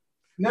real.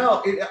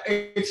 No,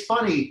 it's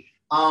funny.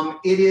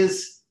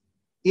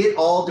 It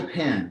all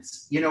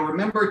depends. You know,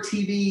 remember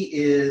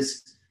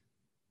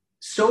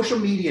social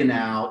media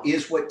now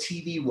is what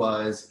TV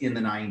was in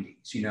the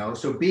 90s, you know?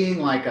 So being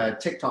like a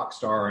TikTok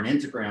star or an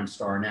Instagram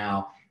star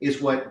now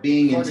is what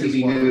being in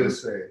TV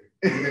news.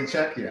 You didn't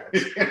check yet.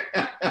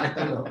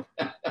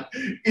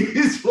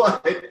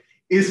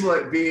 is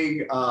what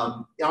being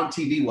on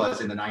TV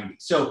was in the 90s.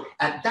 So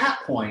at that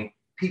point,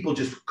 people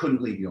just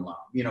couldn't leave you alone.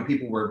 You know,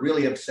 people were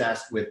really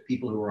obsessed with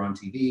people who were on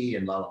TV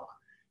and blah, blah, blah.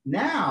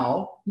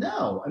 Now,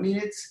 no. I mean,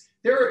 it's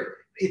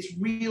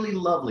really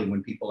lovely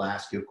when people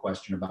ask you a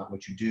question about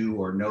what you do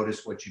or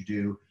notice what you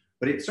do,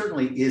 but it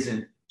certainly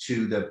isn't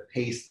to the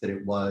pace that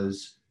it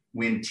was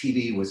when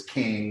TV was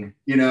king,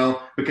 you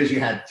know, because you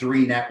had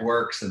 3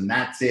 networks and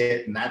that's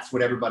it. And that's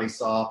what everybody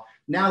saw.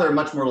 Now they're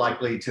much more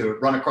likely to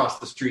run across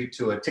the street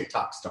to a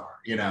TikTok star,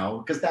 you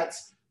know, because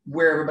that's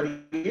where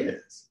everybody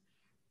is.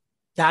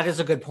 That is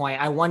a good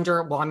point. I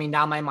wonder, well, I mean,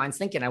 now my mind's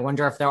thinking, I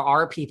wonder if there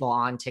are people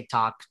on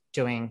TikTok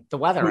doing the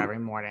weather every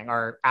morning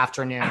or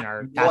afternoon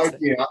or no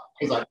idea,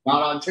 because I'm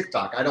not on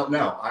TikTok. I don't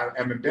know.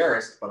 I'm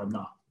embarrassed, but I'm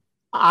not.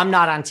 I'm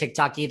not on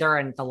TikTok either.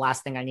 And the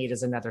last thing I need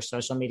is another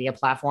social media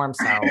platform.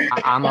 So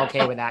I'm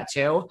okay with that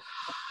too.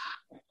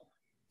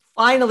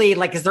 Finally,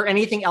 like, is there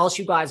anything else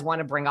you guys want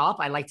to bring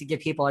up? I like to give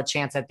people a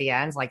chance at the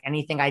end, like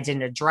anything I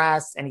didn't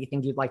address,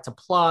 anything you'd like to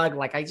plug.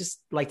 Like, I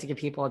just like to give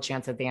people a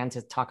chance at the end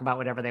to talk about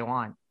whatever they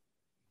want.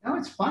 No,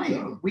 it's funny.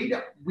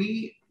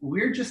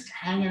 We're just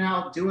hanging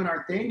out, doing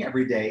our thing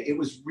every day. It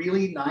was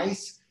really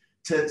nice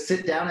to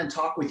sit down and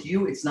talk with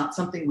you. It's not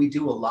something we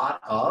do a lot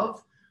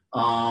of.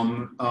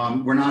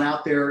 We're not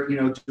out there, you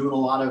know, doing a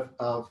lot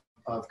of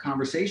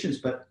conversations,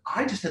 but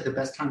I just had the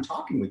best time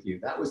talking with you.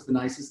 That was the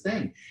nicest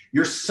thing.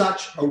 You're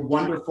such a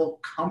wonderful,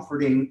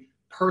 comforting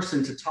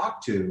person to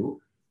talk to.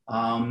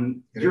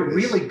 You're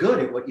really good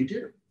at what you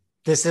do.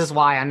 This is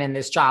why I'm in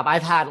this job.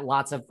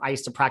 I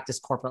used to practice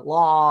corporate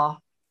law.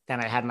 Then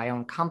I had my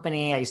own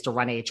company. I used to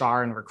run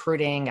HR and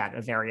recruiting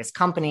at various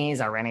companies.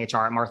 I ran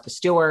HR at Martha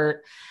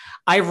Stewart.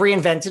 I've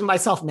reinvented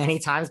myself many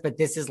times, but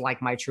this is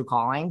like my true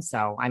calling.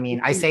 So, I mean,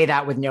 I say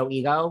that with no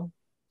ego,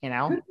 you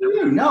know?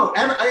 No,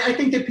 I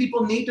think that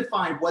people need to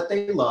find what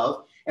they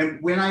love.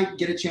 And when I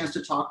get a chance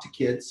to talk to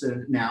kids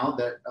and now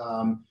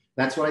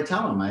that's what I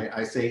tell them.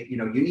 I say, you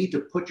know, you need to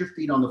put your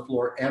feet on the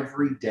floor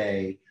every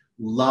day,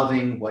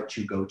 loving what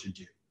you go to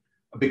do,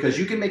 because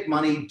you can make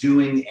money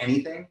doing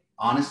anything.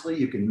 Honestly,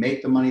 you can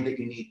make the money that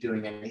you need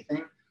doing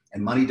anything,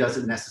 and money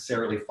doesn't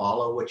necessarily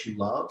follow what you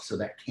love. So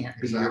that can't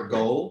be your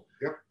goal.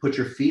 Yep. Put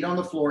your feet on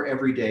the floor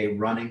every day,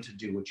 running to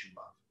do what you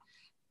love.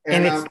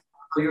 And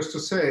I used to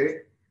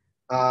say,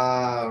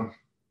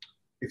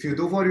 if you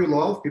do what you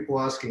love, people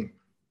asking,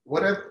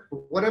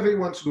 whatever you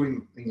want to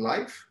do in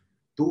life,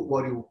 do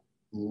what you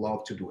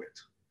love to do it.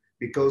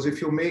 Because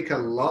if you make a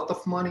lot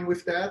of money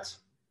with that,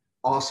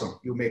 awesome,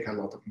 you make a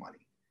lot of money.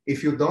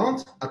 If you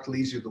don't, at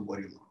least you do what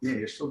you love. Yeah,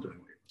 you're still doing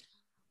it.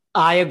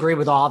 I agree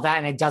with all that.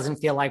 And it doesn't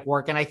feel like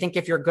work. And I think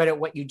if you're good at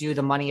what you do,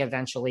 the money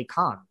eventually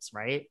comes,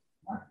 right?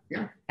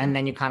 Yeah. And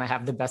then you kind of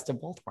have the best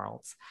of both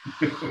worlds.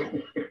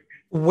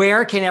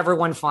 Where can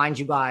everyone find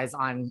you guys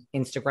on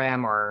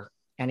Instagram or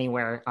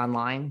anywhere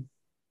online?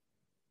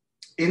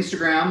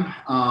 Instagram,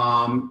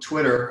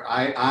 Twitter.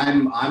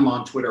 I'm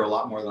on Twitter a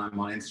lot more than I'm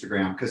on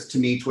Instagram because to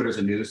me, Twitter's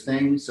a news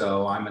thing.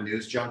 So I'm a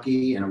news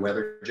junkie and a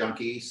weather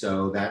junkie.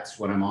 So that's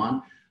what I'm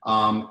on.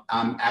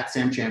 I'm at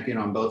Sam Champion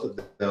on both of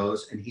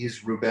those, and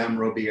he's Ruben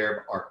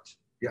Robillard Art.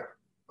 Yeah,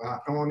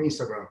 I'm on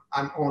Instagram.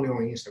 I'm only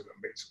on Instagram,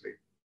 basically.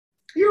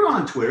 You're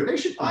on Twitter. They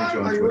should find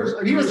you on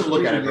Twitter. He doesn't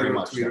look at it very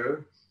much.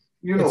 You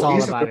know, it's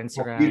all about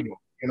Instagram. Video.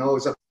 You know,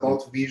 it's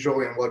about visual,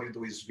 and what you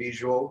do is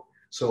visual,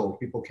 so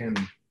people can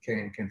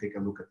take a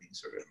look at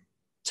Instagram.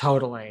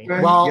 Totally.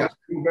 And, well, yeah,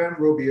 Ruben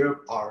Robillard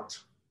Art.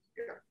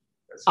 Yeah,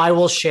 I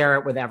will share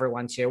it with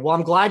everyone too. Well,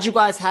 I'm glad you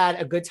guys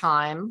had a good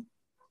time.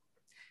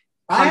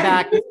 Come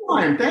back.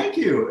 Thank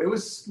you. It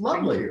was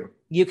lovely.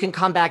 You can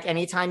come back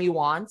anytime you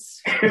want.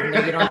 You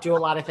know, you don't do a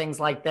lot of things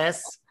like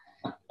this.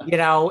 You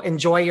know,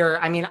 enjoy your,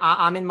 I mean,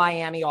 I'm in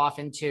Miami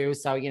often too.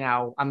 So, you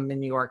know, I'm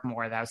in New York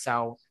more though.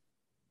 So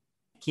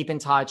keep in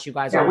touch. You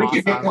guys are we awesome.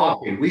 should get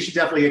coffee. We should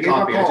definitely get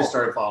coffee. I just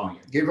started following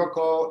you. Give a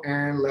call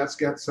and let's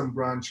get some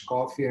brunch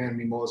coffee and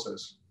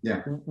mimosas.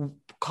 Yeah.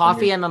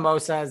 Coffee and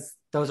mimosas.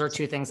 Those are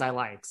two things I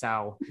like.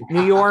 So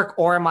New York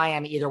or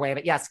Miami, either way.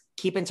 But yes,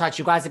 keep in touch.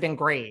 You guys have been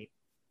great.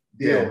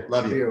 Deal.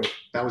 Love you.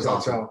 That was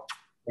awesome.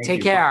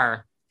 Take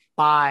care.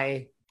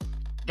 Bye.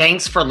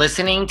 Thanks for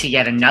listening to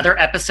yet another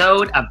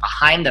episode of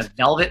Behind the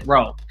Velvet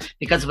Rope.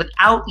 Because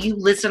without you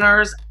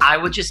listeners, I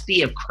would just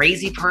be a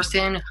crazy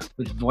person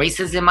with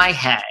voices in my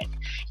head.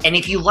 And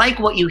if you like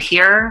what you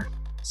hear,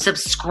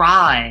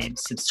 subscribe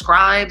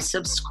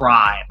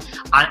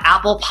on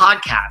Apple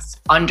Podcasts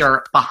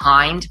under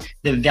Behind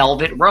the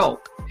Velvet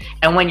Rope.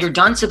 And when you're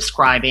done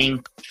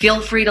subscribing, feel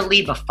free to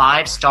leave a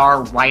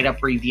 5-star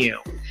write-up review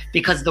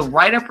because the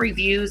write-up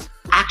reviews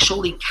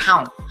actually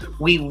count.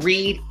 We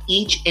read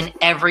each and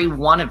every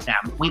one of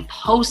them. We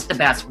post the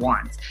best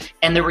ones,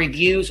 and the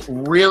reviews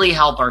really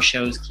help our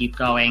shows keep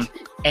going.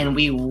 And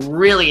we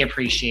really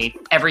appreciate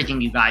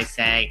everything you guys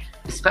say,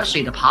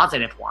 especially the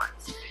positive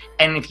ones.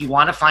 And if you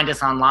want to find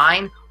us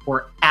online,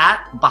 we're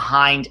at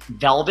Behind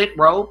Velvet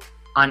Rope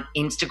on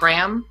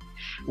Instagram.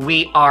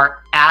 We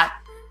are at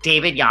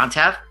David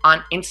Yontef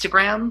on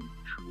Instagram.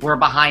 We're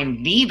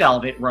Behind the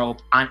Velvet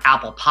Rope on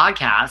Apple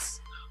Podcasts.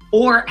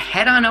 Or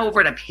head on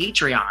over to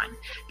Patreon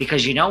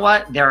because you know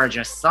what? There are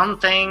just some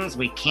things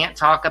we can't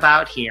talk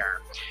about here.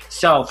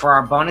 So for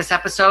our bonus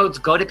episodes,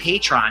 go to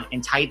Patreon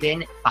and type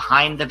in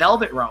Behind the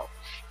Velvet Rope.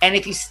 And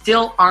if you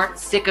still aren't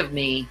sick of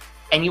me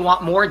and you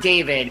want more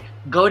David,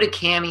 go to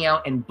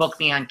Cameo and book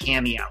me on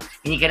Cameo.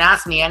 And you can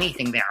ask me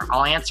anything there.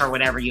 I'll answer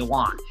whatever you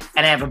want.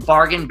 And I have a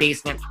bargain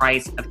basement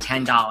price of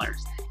 $10.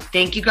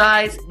 Thank you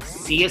guys.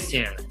 See you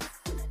soon.